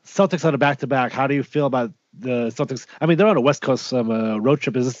 Celtics on a back-to-back. How do you feel about the Celtics? I mean, they're on a West Coast road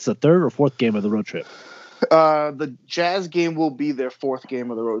trip. Is this the third or fourth game of the road trip? The Jazz game will be their fourth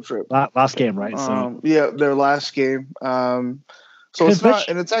game of the road trip. Last game, right? Their last game. So it's not,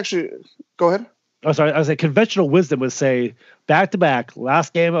 and it's actually. Go ahead. Oh, sorry. I was saying conventional wisdom would say back-to-back,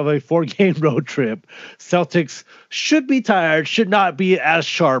 last game of a 4-game road trip. Celtics should be tired, should not be as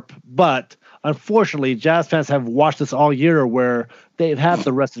sharp, but unfortunately, Jazz fans have watched this all year where they've had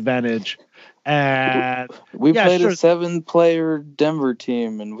the rest advantage. And we played a 7-player Denver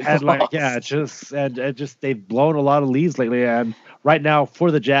team, and we lost. Just they've blown a lot of leads lately. And right now, for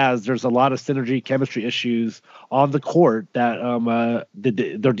the Jazz, there's a lot of synergy, chemistry issues on the court that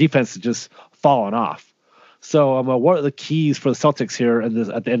their defense is just fallen off. So, what are the keys for the Celtics here at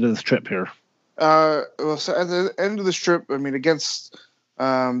the end of this trip here? So at the end of this trip, I mean, against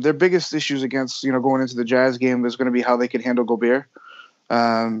their biggest issues against going into the Jazz game is going to be how they can handle Gobert.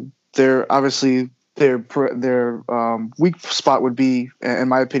 They're obviously their weak spot would be, in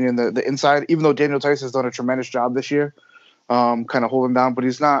my opinion, the inside. Even though Daniel Tice has done a tremendous job this year, kind of holding down, but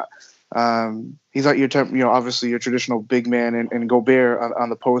he's not your obviously your traditional big man, and Gobert on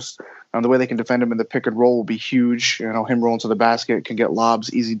the post. The way they can defend him in the pick and roll will be huge. Him rolling to the basket, can get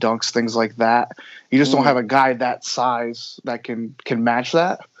lobs, easy dunks, things like that. You just don't have a guy that size that can match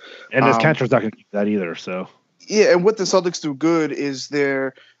that. And this Cantor's not going to keep that either. So yeah, and what the Celtics do good is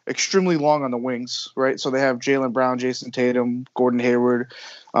they're extremely long on the wings, right? So they have Jaylen Brown, Jason Tatum, Gordon Hayward.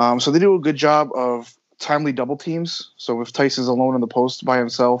 So they do a good job of timely double teams. So if Tyson's alone in the post by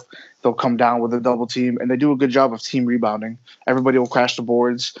himself, they'll come down with a double team, and they do a good job of team rebounding. Everybody will crash the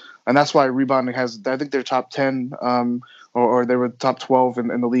boards, and that's why rebounding I think they're top 10 or they were top 12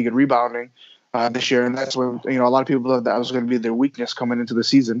 in the league in rebounding this year, and that's when a lot of people thought that was going to be their weakness coming into the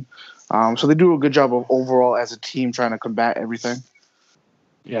season. So they do a good job of overall as a team trying to combat everything.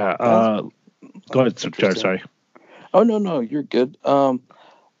 Yeah. Go ahead, Jared. Sorry. Oh no, you're good.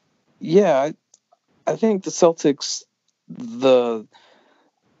 I think the Celtics,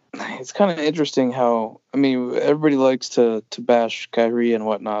 it's kind of interesting how, I mean, everybody likes to bash Kyrie and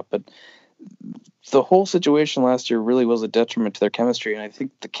whatnot, but the whole situation last year really was a detriment to their chemistry. And I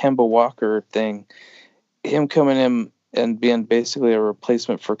think the Kemba Walker thing, him coming in and being basically a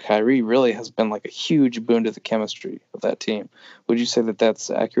replacement for Kyrie, really has been like a huge boon to the chemistry of that team. Would you say that that's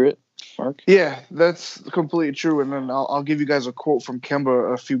accurate, Mark? Yeah, that's completely true. And then I'll give you guys a quote from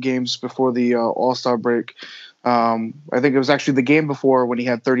Kemba a few games before the All-Star break. I think it was actually the game before when he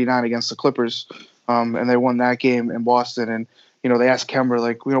had 39 against the Clippers, and they won that game in Boston. And they asked Kemba,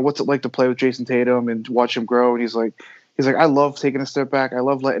 like, what's it like to play with Jason Tatum and watch him grow? And he's like, I love taking a step back. I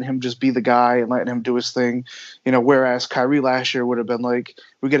love letting him just be the guy and letting him do his thing. Whereas Kyrie last year would have been like,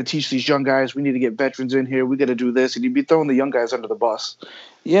 we got to teach these young guys. We need to get veterans in here. We got to do this. And he'd be throwing the young guys under the bus.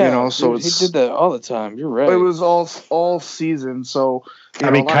 Yeah, so he did that all the time. You're right. It was all season. So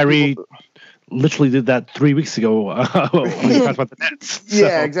Kyrie literally did that 3 weeks ago when he talked about the Nets. So.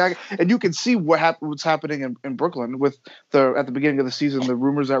 Yeah, exactly. And you can see what's happening in Brooklyn with at the beginning of the season, the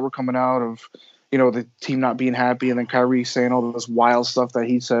rumors that were coming out of the team not being happy, and then Kyrie saying all this wild stuff that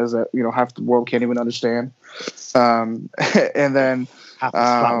he says that half the world can't even understand. And then half the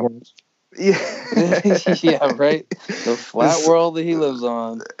flat world. Yeah, right. The flat world that he lives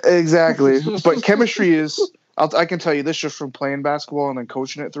on. Exactly. But chemistry is. I can tell you this just from playing basketball and then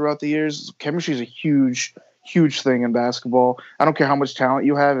coaching it throughout the years. Chemistry is a huge, huge thing in basketball. I don't care how much talent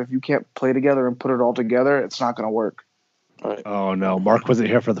you have. If you can't play together and put it all together, it's not going to work. Right. Oh no, Mark wasn't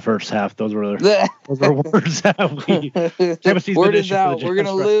here for the first half. Those were words that word is out. We're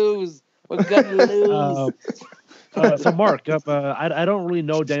gonna lose. We're gonna lose. So Mark, I don't really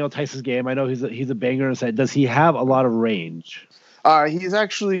know Daniel Tice's game. I know he's a banger inside. Does he have a lot of range? He's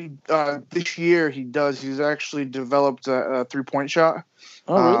actually this year he does. He's actually developed a 3-point shot.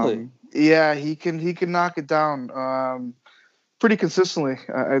 Oh really? Yeah, he can knock it down. Pretty consistently,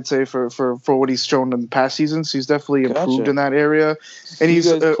 I'd say for what he's shown in the past seasons. He's definitely improved in that area. And he's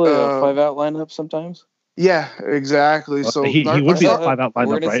play a 5-out lineup sometimes. Yeah, exactly. So he would be a 5-out lineup.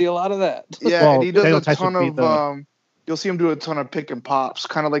 We're gonna see a lot of that. Yeah, and he does a ton of. You'll see him do a ton of pick and pops,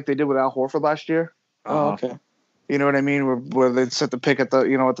 kind of like they did with Al Horford last year. Oh, okay. You know what I mean? Where they'd set the pick at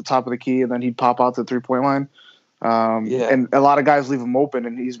the top of the key, and then he'd pop out to the 3-point line. And a lot of guys leave him open,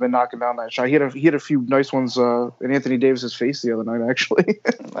 and he's been knocking down that shot. He had a few nice ones in Anthony Davis's face the other night, actually.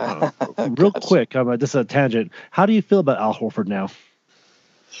 Real quick, this is a tangent. How do you feel about Al Horford now?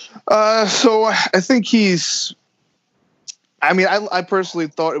 So I think he's. I mean, I personally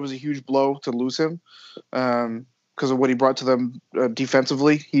thought it was a huge blow to lose him because of what he brought to them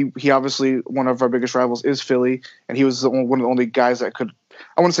defensively. He obviously, one of our biggest rivals is Philly, and he was one of the only guys that could,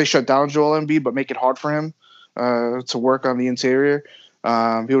 I wouldn't say shut down Joel Embiid, but make it hard for him to work on the interior.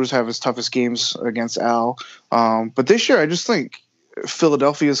 He'll just have his toughest games against Al. But this year, I just think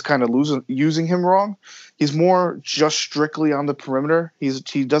Philadelphia is kind of using him wrong. He's more just strictly on the perimeter.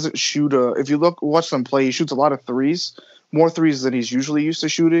 He doesn't shoot if you watch them play, he shoots a lot of threes, more threes than he's usually used to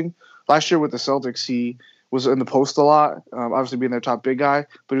shooting. Last year with the Celtics, he was in the post a lot, obviously being their top big guy,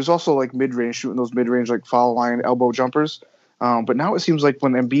 but he was also like mid-range, shooting those mid-range like foul line elbow jumpers. But now it seems like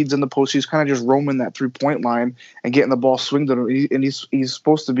when Embiid's in the post, he's kind of just roaming that 3-point line and getting the ball swinged at him. And he's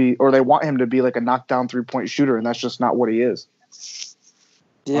supposed to be, or they want him to be like a knockdown 3-point shooter, and that's just not what he is.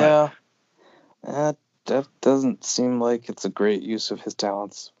 Yeah, that doesn't seem like it's a great use of his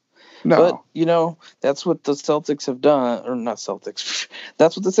talents. No. But, that's what the Celtics have done, or not Celtics.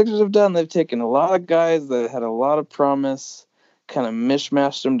 That's what the Sixers have done. They've taken a lot of guys that had a lot of promise, kind of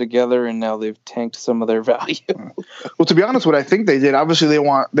mishmashed them together, and now they've tanked some of their value. Well, to be honest, what I think they did, obviously they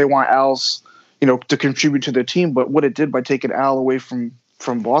want Al's, to contribute to their team, but what it did by taking Al away from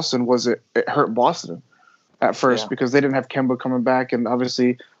Boston was it hurt Boston at first because they didn't have Kemba coming back, and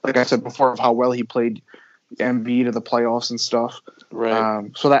obviously, like I said before, of how well he played Embiid in the playoffs and stuff. Right.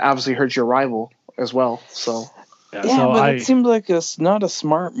 So that obviously hurts your rival as well. So. But it seems like it's not a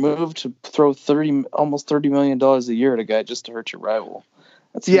smart move to throw almost $30 million a year at a guy just to hurt your rival.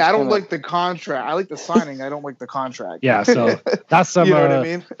 I don't like the contract. I like the signing. I don't like the contract. Yeah, so that's some. You know what I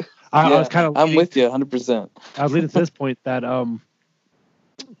mean? I was kind of. I'm with you 100%. I was leading to this point that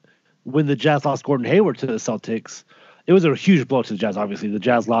when the Jazz lost Gordon Hayward to the Celtics, it was a huge blow to the Jazz. Obviously, the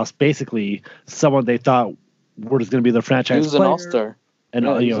Jazz lost basically someone they thought was going to be the franchise. He was player. An all-star. And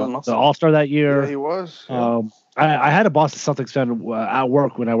the all-star that year. Yeah, he was. Yeah. I had a Boston Celtics fan at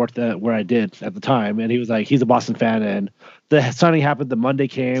work when I worked where I did at the time, and he was like, he's a Boston fan, and the signing happened. The Monday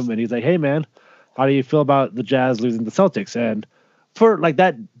came, and he's like, hey man, how do you feel about the Jazz losing the Celtics? And for like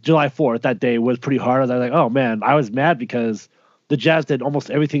that July 4th, that day was pretty hard. I was like, oh man, I was mad because the Jazz did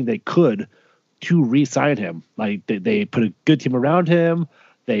almost everything they could to re-sign him. Like they put a good team around him.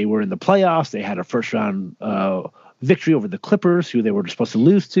 They were in the playoffs. They had a first round victory over the Clippers, who they were supposed to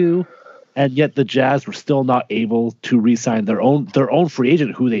lose to. And yet the Jazz were still not able to re-sign their own free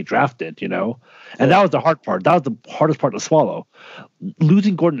agent who they drafted, And that was the hard part. That was the hardest part to swallow.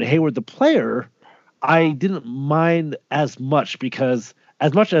 Losing Gordon Hayward, the player, I didn't mind as much because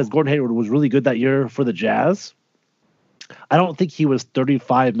as much as Gordon Hayward was really good that year for the Jazz, I don't think he was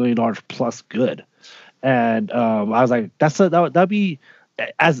 $35 million plus good. And I was like, that'd be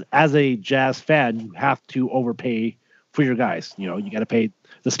as a Jazz fan, you have to overpay for your guys. You got to pay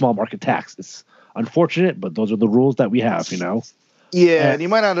the small market tax. It's unfortunate, but those are the rules that we have, Yeah, and he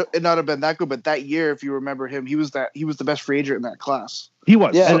might not have been that good, but that year, if you remember him, he was the best free agent in that class. He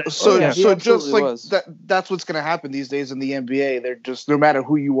was. Yeah. So just like was. that's what's going to happen these days in the NBA. They're just, no matter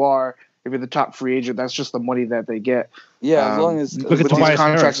who you are, if you're the top free agent, that's just the money that they get. Yeah, as long as look at these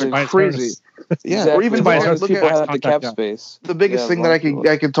contracts are crazy. Yeah, exactly. or even look at the cap space. The biggest thing that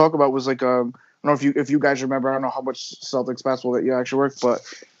I can talk about was like I don't know if you guys remember. I don't know how much Celtics basketball that you actually worked, but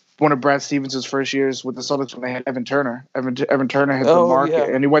one of Brad Stevens' first years with the Celtics when they had Evan Turner. Evan Turner hit the market,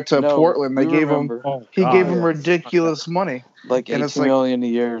 and he went to Portland. They gave him ridiculous money, like $18 million a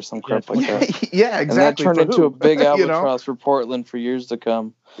year or some crap like that. Yeah, exactly. And that turned into a big albatross for Portland for years to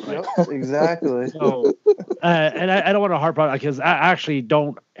come. Yep, exactly. And I don't want to harp on it because I actually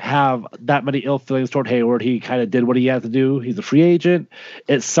don't have that many ill feelings toward Hayward. He kind of did what he had to do. He's a free agent.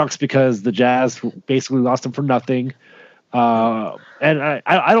 It sucks because the Jazz basically lost him for nothing. And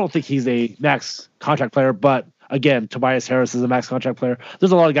I don't think he's a max contract player, but again, Tobias Harris is a max contract player.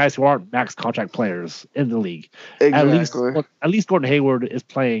 There's a lot of guys who aren't max contract players in the league. Exactly. At least Gordon Hayward is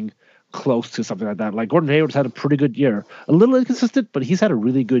playing close to something like that. Like Gordon Hayward's had a pretty good year, a little inconsistent, but he's had a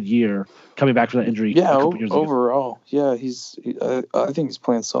really good year coming back from that injury. Yeah, overall, I think he's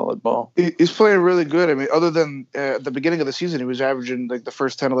playing solid ball. He's playing really good. I mean, other than at the beginning of the season, he was averaging like the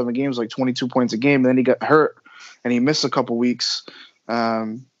first 10, 11 games, like 22 points a game. Then he got hurt and he missed a couple weeks.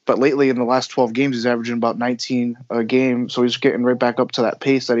 But But lately, in the last 12 games, he's averaging about 19 a game. So he's getting right back up to that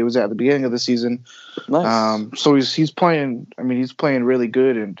pace that he was at the beginning of the season. Nice. So he's playing. I mean, he's playing really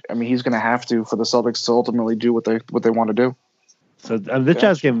good, and I mean, he's going to have to for the Celtics to ultimately do what they want to do. So the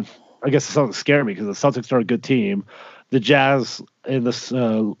Jazz game, I guess the Celtics scare me because the Celtics are a good team. The Jazz in this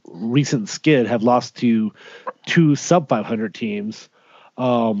recent skid have lost to 2 sub-500 teams.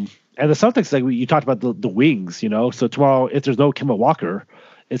 And the Celtics, like you talked about the wings, So tomorrow, if there's no Kemba Walker,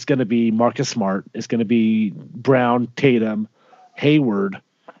 it's going to be Marcus Smart. It's going to be Brown, Tatum, Hayward.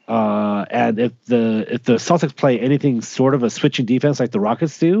 And if the Celtics play anything sort of a switching defense like the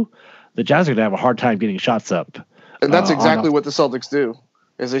Rockets do, the Jazz are going to have a hard time getting shots up. And that's exactly what the Celtics do.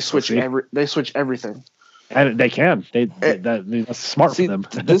 Is they switch everything. And they can. That's smart for them.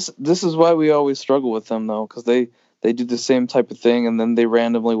 this is why we always struggle with them though, because they do the same type of thing, and then they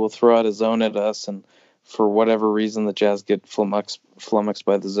randomly will throw out a zone at us, and for whatever reason, the Jazz get flummoxed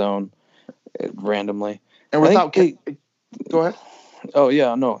by the zone randomly. And without go ahead. Oh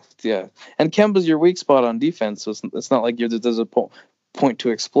yeah, no, yeah. And Kemba's your weak spot on defense, so it's not like there's a point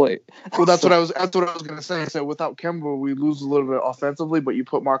to exploit. Well, that's what I was going to say. So without Kemba, we lose a little bit offensively, but you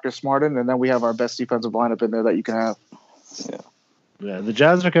put Marcus Smart in, and then we have our best defensive lineup in there that you can have. Yeah, the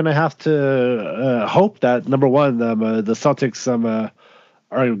Jazz are going to have to hope that, number one, the Celtics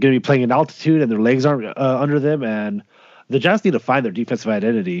are going to be playing in altitude and their legs aren't under them, and the Jazz need to find their defensive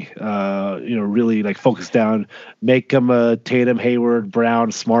identity. Really like focus down, make them Tatum, Hayward,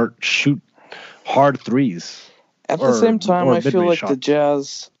 Brown, Smart, shoot hard threes. At the same time, I feel like the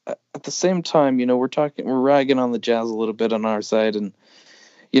Jazz. At the same time, we're ragging on the Jazz a little bit on our side, and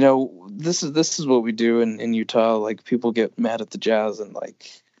this is what we do in Utah. Like, people get mad at the Jazz, and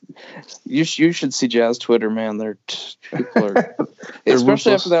like you should see Jazz Twitter, man. People are,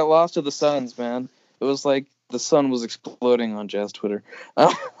 especially after that loss to the Suns, man. It was like the sun was exploding on Jazz Twitter.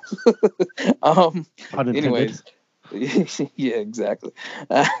 Anyways. Yeah, exactly.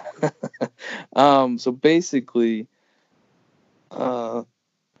 So basically, I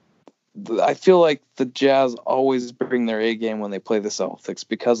feel like the Jazz always bring their A game when they play the Celtics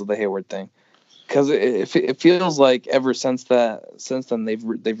because of the Hayward thing. Because it feels like ever since then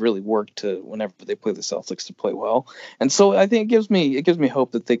they've really worked to, whenever they play the Celtics, to play well. And so I think it gives me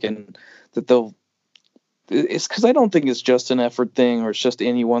hope that they'll. It's because I don't think it's just an effort thing or it's just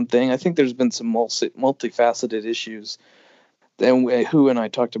any one thing. I think there's been some multifaceted issues. And Who and I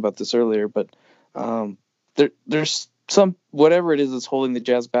talked about this earlier, but there's some, whatever it is that's holding the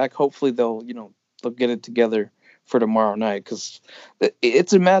Jazz back. Hopefully they'll get it together for tomorrow night, because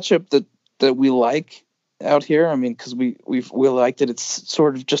it's a matchup that we like out here. I mean, because we like that it's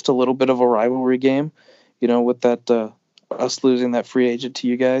sort of just a little bit of a rivalry game, with that us losing that free agent to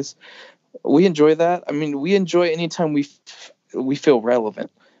you guys. We enjoy that. I mean, we enjoy anytime we feel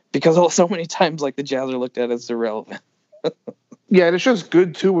relevant, because so many times, like, the Jazz are looked at as irrelevant. Yeah, and it's just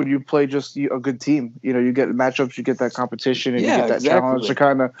good too when you play just a good team. You get matchups, you get that competition, and you get that challenge to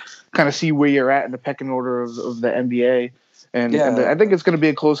kind of see where you're at in the pecking order of the NBA. And I think it's going to be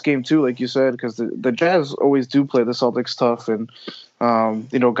a close game too, like you said, because the Jazz always do play the Celtics tough, and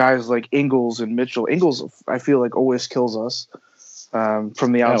guys like Ingles and Mitchell. Ingles, I feel like, always kills us.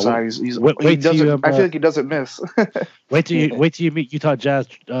 From the outside, I feel like he doesn't miss. wait till you meet Utah Jazz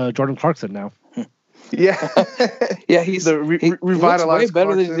Jordan Clarkson now. Yeah, yeah, he's revitalized. Way better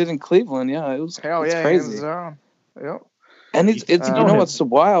Clarkson. than he did in Cleveland. Yeah, it's crazy. Yep. And it's what's so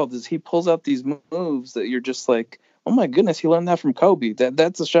wild is he pulls out these moves that you're just like, oh my goodness, he learned that from Kobe.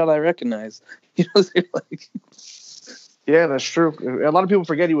 That's a shot I recognize. Like. Yeah, that's true. A lot of people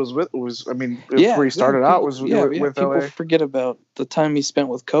forget he was where he started out was with people LA. Forget about the time he spent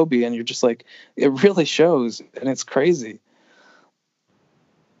with Kobe, and you're just like, it really shows, and it's crazy.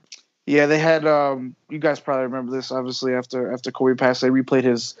 Yeah, they had you guys probably remember this. Obviously, after Kobe passed, they replayed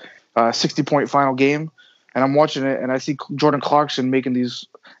his 60-point final game, and I'm watching it, and I see Jordan Clarkson making these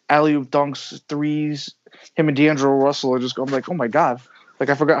alley-oop dunks, threes. Him and D'Angelo Russell I'm like, oh my god. Like,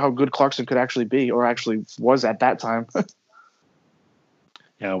 I forgot how good Clarkson could actually be, or actually was at that time.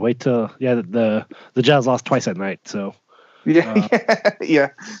 Yeah, wait till the Jazz lost twice at night. So yeah.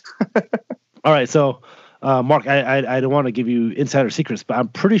 All right, so Mark, I don't want to give you insider secrets, but I'm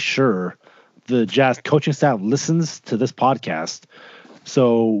pretty sure the Jazz coaching staff listens to this podcast.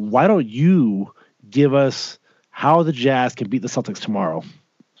 So why don't you give us how the Jazz can beat the Celtics tomorrow?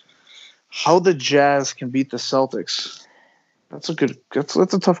 How the Jazz can beat the Celtics? That's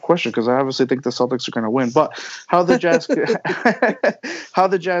a tough question, because I obviously think the Celtics are going to win. But how the Jazz can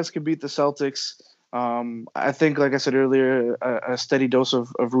beat the Celtics? I think, like I said earlier, a steady dose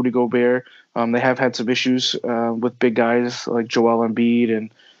of Rudy Gobert. They have had some issues with big guys like Joel Embiid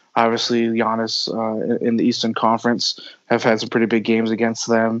and Obviously, Giannis in the Eastern Conference have had some pretty big games against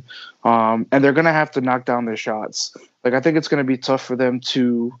them, and they're going to have to knock down their shots. Like I think it's going to be tough for them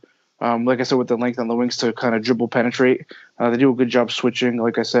to, like I said, with the length on the wings to kind of dribble penetrate. They do a good job switching,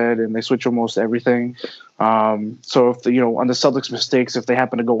 like I said, and they switch almost everything. So if on the Celtics mistakes, if they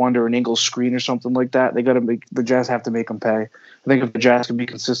happen to go under an angle screen or something like that, they got to make the Jazz have to make them pay. I think if the Jazz can be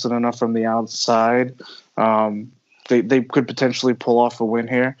consistent enough from the outside, they could potentially pull off a win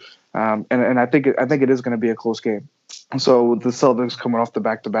here. And I think it is going to be a close game. So the Celtics coming off the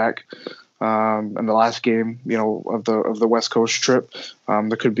back-to-back. And the last game, of the West Coast trip,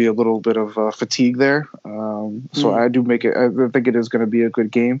 there could be a little bit of fatigue there. So I think it is going to be a good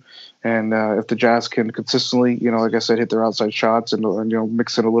game. And if the Jazz can consistently, like I said, hit their outside shots and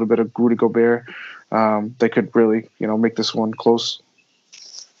mix in a little bit of Rudy Gobert, they could really, make this one close.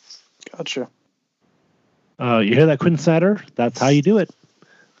 Gotcha. You hear that, Quinn Snyder? That's how you do it.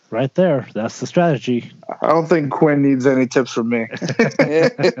 Right there. That's the strategy. I don't think Quinn needs any tips from me.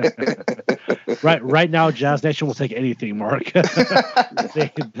 Right now, Jazz Nation will take anything, Mark. It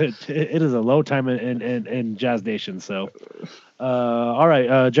is a low time in Jazz Nation. So, all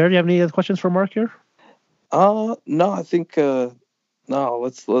right. Jared, do you have any other questions for Mark here? No, I think no.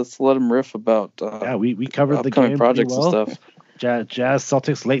 Let's let him riff about we covered the game projects well. and stuff. Jazz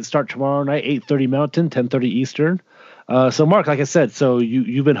Celtics late start tomorrow night, 8:30 Mountain, 10:30 Eastern. So, Mark, like I said,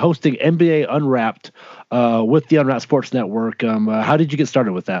 you've been hosting NBA Unwrapped with the Unwrapped Sports Network. How did you get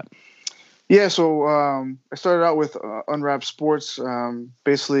started with that? Yeah, so I started out with Unwrapped Sports,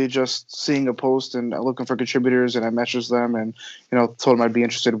 basically just seeing a post and looking for contributors, and I messaged them and told them I'd be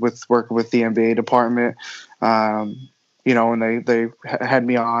interested with working with the NBA department. And they had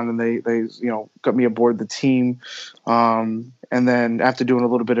me on and they got me aboard the team. And then after doing a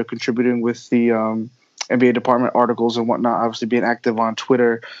little bit of contributing with the NBA department articles and whatnot, obviously being active on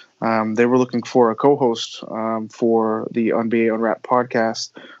Twitter, they were looking for a co-host for the NBA Unwrapped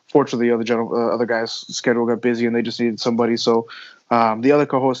podcast. Fortunately, the other guys' schedule got busy and they just needed somebody. So the other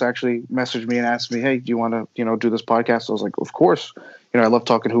co-host actually messaged me and asked me, "Hey, do you want to do this podcast?" I was like, "Of course." I love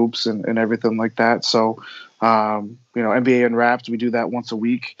talking hoops and everything like that. So NBA Unwrapped, we do that once a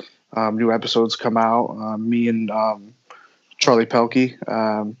week. New episodes come out. Me and Charlie Pelkey,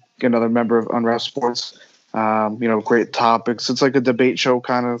 another member of Unwrapped Sports. Great topics. It's like a debate show,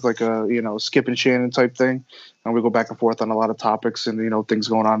 kind of like a Skip and Shannon type thing, and we go back and forth on a lot of topics and things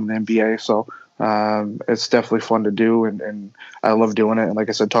going on in the NBA. So it's definitely fun to do, and I love doing it. And like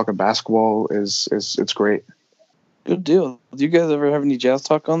I said, talking basketball it's great. Good deal. Do you guys ever have any Jazz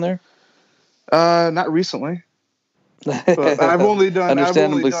talk on there? Not recently. But I've only done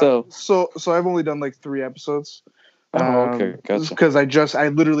understandably so. So I've only done like 3 episodes. Oh, okay, gotcha. Because I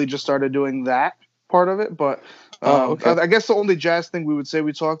literally just started doing that part of it. But okay. I guess the only Jazz thing we would say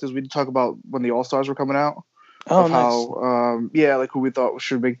we talked is we'd talk about when the All-Stars were coming out. Oh, nice. How, like who we thought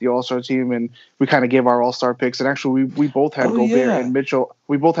should make the All-Star team, and we kind of gave our All-Star picks. And actually, we both had Gobert and Mitchell.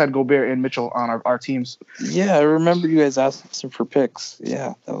 We both had Gobert and Mitchell on our teams. Yeah, I remember you guys asking for picks.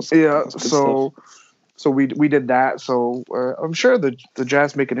 Yeah, that was good so. stuff. So we did that. So I'm sure the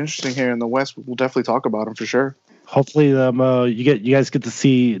Jazz make it interesting here in the West. We'll definitely talk about them for sure. Hopefully, you guys get to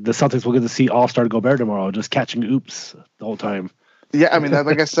see the Celtics will get to see All-Star Gobert tomorrow, just catching oops the whole time. Yeah, I mean,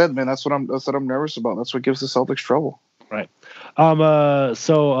 like I said, man, that's what I'm nervous about. That's what gives the Celtics trouble. Right.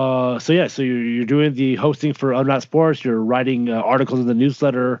 So you're doing the hosting for Unwrapped Sports. You're writing articles in the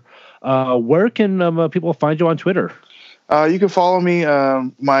newsletter. Where can people find you on Twitter? You can follow me.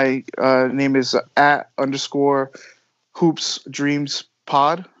 My name is @_hoopsdreamspod. Hoop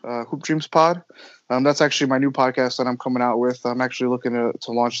Dreams Pod. That's actually my new podcast that I'm coming out with. I'm actually looking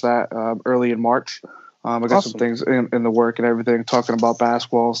to launch that early in March. I got some things in the work and everything, talking about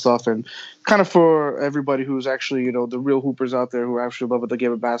basketball and stuff, and kind of for everybody who's actually, the real hoopers out there who actually love the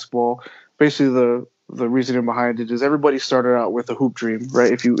game of basketball. Basically, the reasoning behind it is everybody started out with a hoop dream,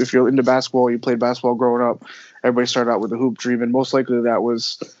 right? If you're into basketball, you played basketball growing up, everybody started out with a hoop dream, and most likely that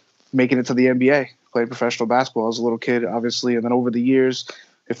was making it to the NBA, playing professional basketball as a little kid, obviously, and then over the years,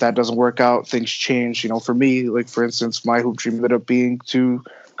 if that doesn't work out, things change. For me, like for instance, my hoop dream ended up being to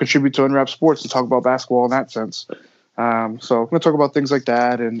contribute to Unwrapped Sports and talk about basketball in that sense. So I'm going to talk about things like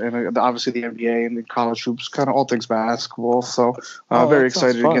that and obviously the NBA and the college hoops, kind of all things basketball. So very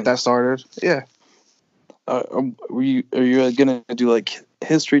excited to get that started. Yeah. Are you going to do like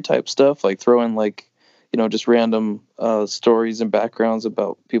history type stuff, like throw in like, just random stories and backgrounds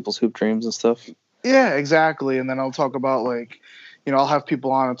about people's hoop dreams and stuff? Yeah, exactly. And then I'll talk about like, I'll have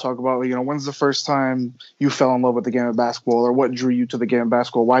people on and talk about, when's the first time you fell in love with the game of basketball, or what drew you to the game of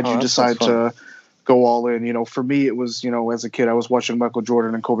basketball? Why did you decide to go all in. For me, it was, as a kid, I was watching Michael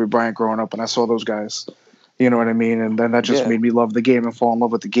Jordan and Kobe Bryant growing up, and I saw those guys. You know what I mean? And then that just made me love the game and fall in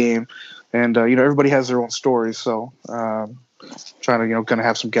love with the game. And, everybody has their own stories. So trying to, kind of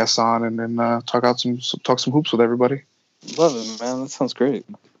have some guests on and then talk some hoops with everybody. Love it, man. That sounds great.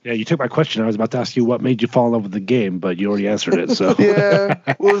 Yeah, you took my question. I was about to ask you what made you fall in love with the game, but you already answered it. So yeah,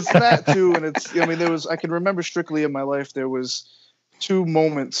 well, it's that too. And I can remember strictly in my life, there was 2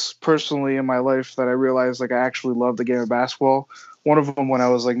 moments personally in my life that I realized like I actually loved the game of basketball. One of them when I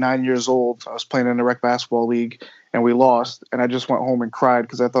was like 9 years old, I was playing in a rec basketball league and we lost, and I just went home and cried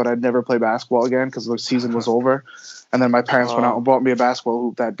because I thought I'd never play basketball again because the season was over. And then my parents went out and bought me a basketball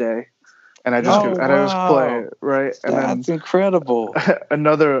hoop that day, and I just play it, right. And that's incredible.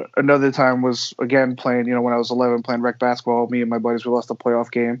 Another time was again playing. When I was 11, playing rec basketball. Me and my buddies, we lost a playoff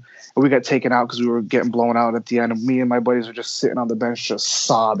game, and we got taken out because we were getting blown out at the end. And me and my buddies were just sitting on the bench, just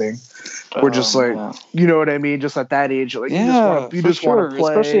sobbing. We're just like, you know what I mean? Just at that age, like you just want to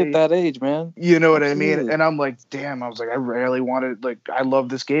play, especially at that age, man. You know what I mean? And I'm like, damn. I was like, I really wanted, like, I love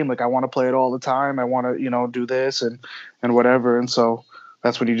this game. Like, I want to play it all the time. I want to, do this and whatever. And so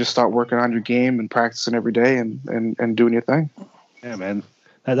that's when you just start working on your game and practicing every day and doing your thing. Yeah, man.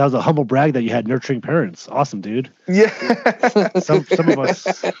 That was a humble brag that you had nurturing parents. Awesome, dude. Yeah. some of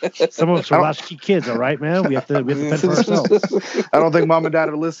us are latchkey kids, all right, man? We have to fend for ourselves. I don't think mom and dad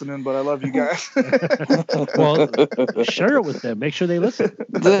are listening, but I love you guys. Well, share it with them. Make sure they listen.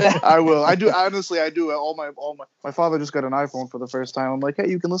 I will. I do. Honestly, I do. My father just got an iPhone for the first time. I'm like, hey,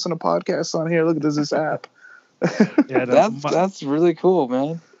 you can listen to podcasts on here. Look at this app. Yeah, that's really cool,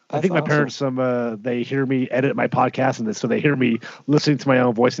 man. I think my parents, they hear me edit my podcast, and so they hear me listening to my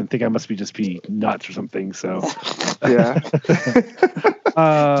own voice and think I must be nuts or something. So, yeah.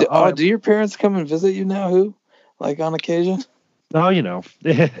 Do your parents come and visit you now? Like on occasion? No,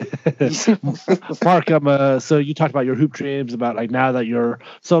 Mark. So you talked about your hoop dreams, about like now that you're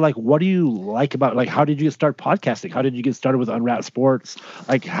what do you like about, like, how did you get started podcasting? How did you get started with Unwrapped Sports?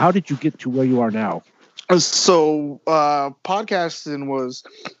 Like, how did you get to where you are now? So podcasting was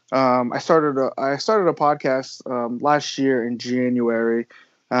I started a podcast last year in January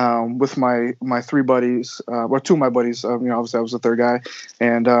with my 3 buddies, or 2 of my buddies. Obviously I was the third guy,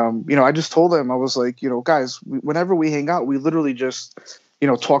 and I just told them, I was like, guys, whenever we hang out, we literally just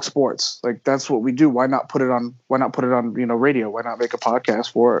talk sports. Like, that's what we do. Why not put it on radio? Why not make a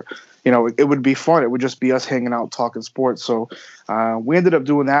podcast for it? It would be fun. It would just be us hanging out, talking sports. So we ended up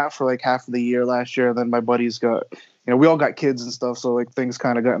doing that for like half of the year last year. And then my buddies got, we all got kids and stuff. So like things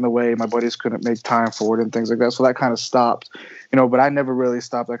kind of got in the way. My buddies couldn't make time for it and things like that. So that kind of stopped, but I never really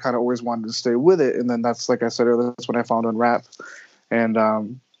stopped. I kind of always wanted to stay with it. And then that's, like I said earlier, that's when I found Unwrapped and,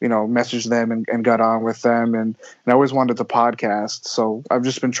 messaged them and got on with them. And I always wanted to podcast. So I've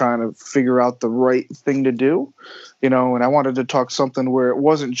just been trying to figure out the right thing to do, and I wanted to talk something where it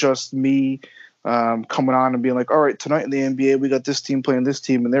wasn't just me coming on and being like, all right, tonight in the NBA, we got this team playing this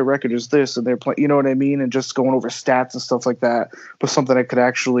team and their record is this and they're playing, you know what I mean? And just going over stats and stuff like that, but something I could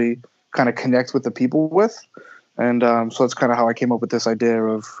actually kind of connect with the people with. And so that's kind of how I came up with this idea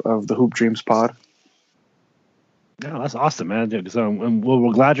of the Hoop Dreams pod. Yeah, that's awesome, man. So,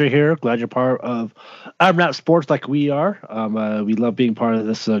 we're glad you're here. Glad you're part of Unwrapped Sports like we are. We love being part of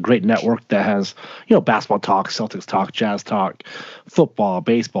this great network that has, basketball talk, Celtics talk, Jazz talk, football,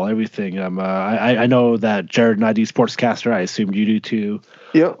 baseball, everything. I know that Jared and I do Sportscaster. I assumed you do too.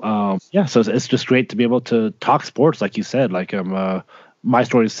 Yeah. So it's just great to be able to talk sports, like you said. Like, my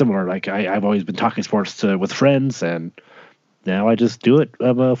story is similar. Like, I've always been talking sports with friends, and now I just do it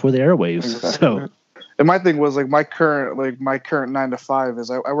for the airwaves. Exactly. So. And my thing was my current 9 to 5 is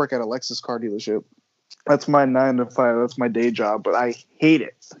I work at a Lexus car dealership. That's my 9 to 5. That's my day job, but I hate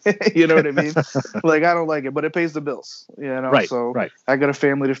it. You know what I mean? Like, I don't like it, but it pays the bills. Right. So right. I got a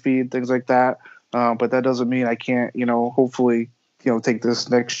family to feed, things like that. But that doesn't mean I can't, hopefully, take this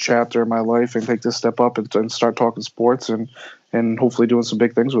next chapter of my life and take this step up and start talking sports and hopefully doing some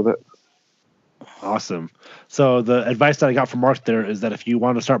big things with it. Awesome. So the advice that I got from Mark there is that if you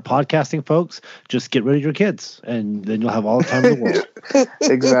want to start podcasting, folks, just get rid of your kids, and then you'll have all the time in the world.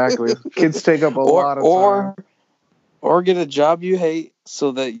 Exactly. Kids take up a lot of time. Or get a job you hate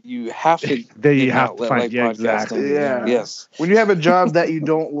so that you have to. Then you have to find exactly. Yeah. Yes. When you have a job that you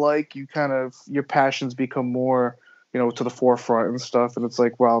don't like, you kind of your passions become more, to the forefront and stuff, and it's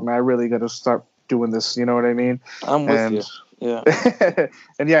like, well, man, I really got to start doing this. You know what I mean? I'm with you. Yeah.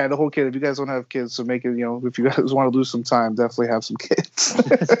 And yeah, the whole kid, if you guys don't have kids, so make it, if you guys want to lose some time, definitely have some kids.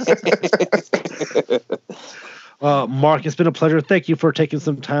 Mark, it's been a pleasure. Thank you for taking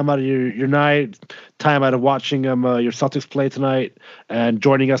some time out of your night, time out of watching your Celtics play tonight, and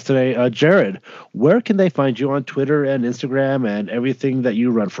joining us today. Jared, where can they find you on Twitter and Instagram and everything that you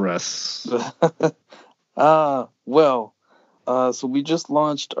run for us? So we just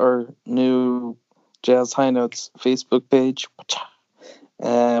launched our new Jazz High Notes Facebook page.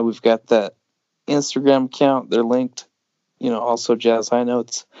 And we've got that Instagram account. They're linked. Also Jazz High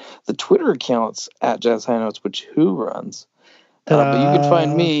Notes. The Twitter account's at Jazz High Notes, which who runs? But you can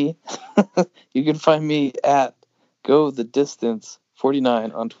find me. You can find me at Go the Distance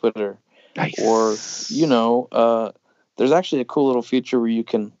 49 on Twitter. Nice. Or there's actually a cool little feature where you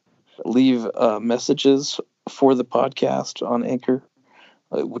can leave messages for the podcast on Anchor,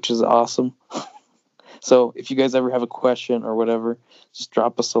 which is awesome. So if you guys ever have a question or whatever, just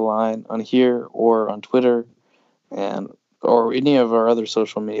drop us a line on here or on Twitter or any of our other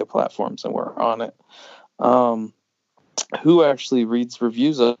social media platforms, and we're on it. Who actually reads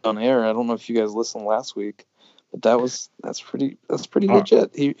reviews on air? I don't know if you guys listened last week, but that's pretty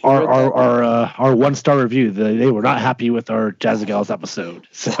legit. Our 1-star review. They were not happy with our Jazz Gals episode.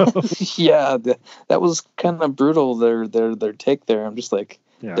 So yeah, that was kind of brutal. Their take there. I'm just like,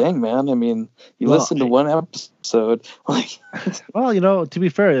 dang man. I mean, you listened to one episode, like. Well, to be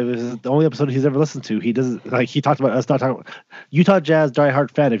fair, it was the only episode he's ever listened to. He doesn't he talked about us not talking. Utah Jazz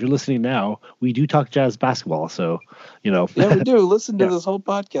diehard fan. If you're listening now, we do talk Jazz basketball. So, Yeah, we do. Listen to this whole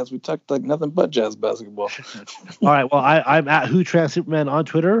podcast. We talked like nothing but Jazz basketball. All right. Well, I'm at Superman on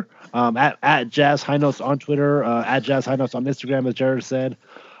Twitter. At Jazz High Notes on Twitter. At Jazz High Notes on Instagram, as Jared said.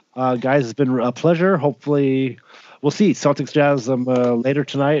 Guys, it's been a pleasure. Hopefully, we'll see Celtics Jazz later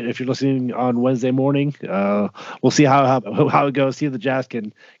tonight. If you're listening on Wednesday morning, we'll see how it goes. See if the Jazz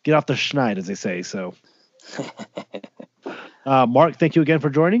can get off the schneid, as they say. So, Mark, thank you again for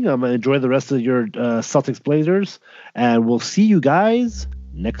joining. Enjoy the rest of your Celtics Blazers, and we'll see you guys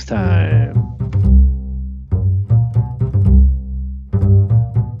next time.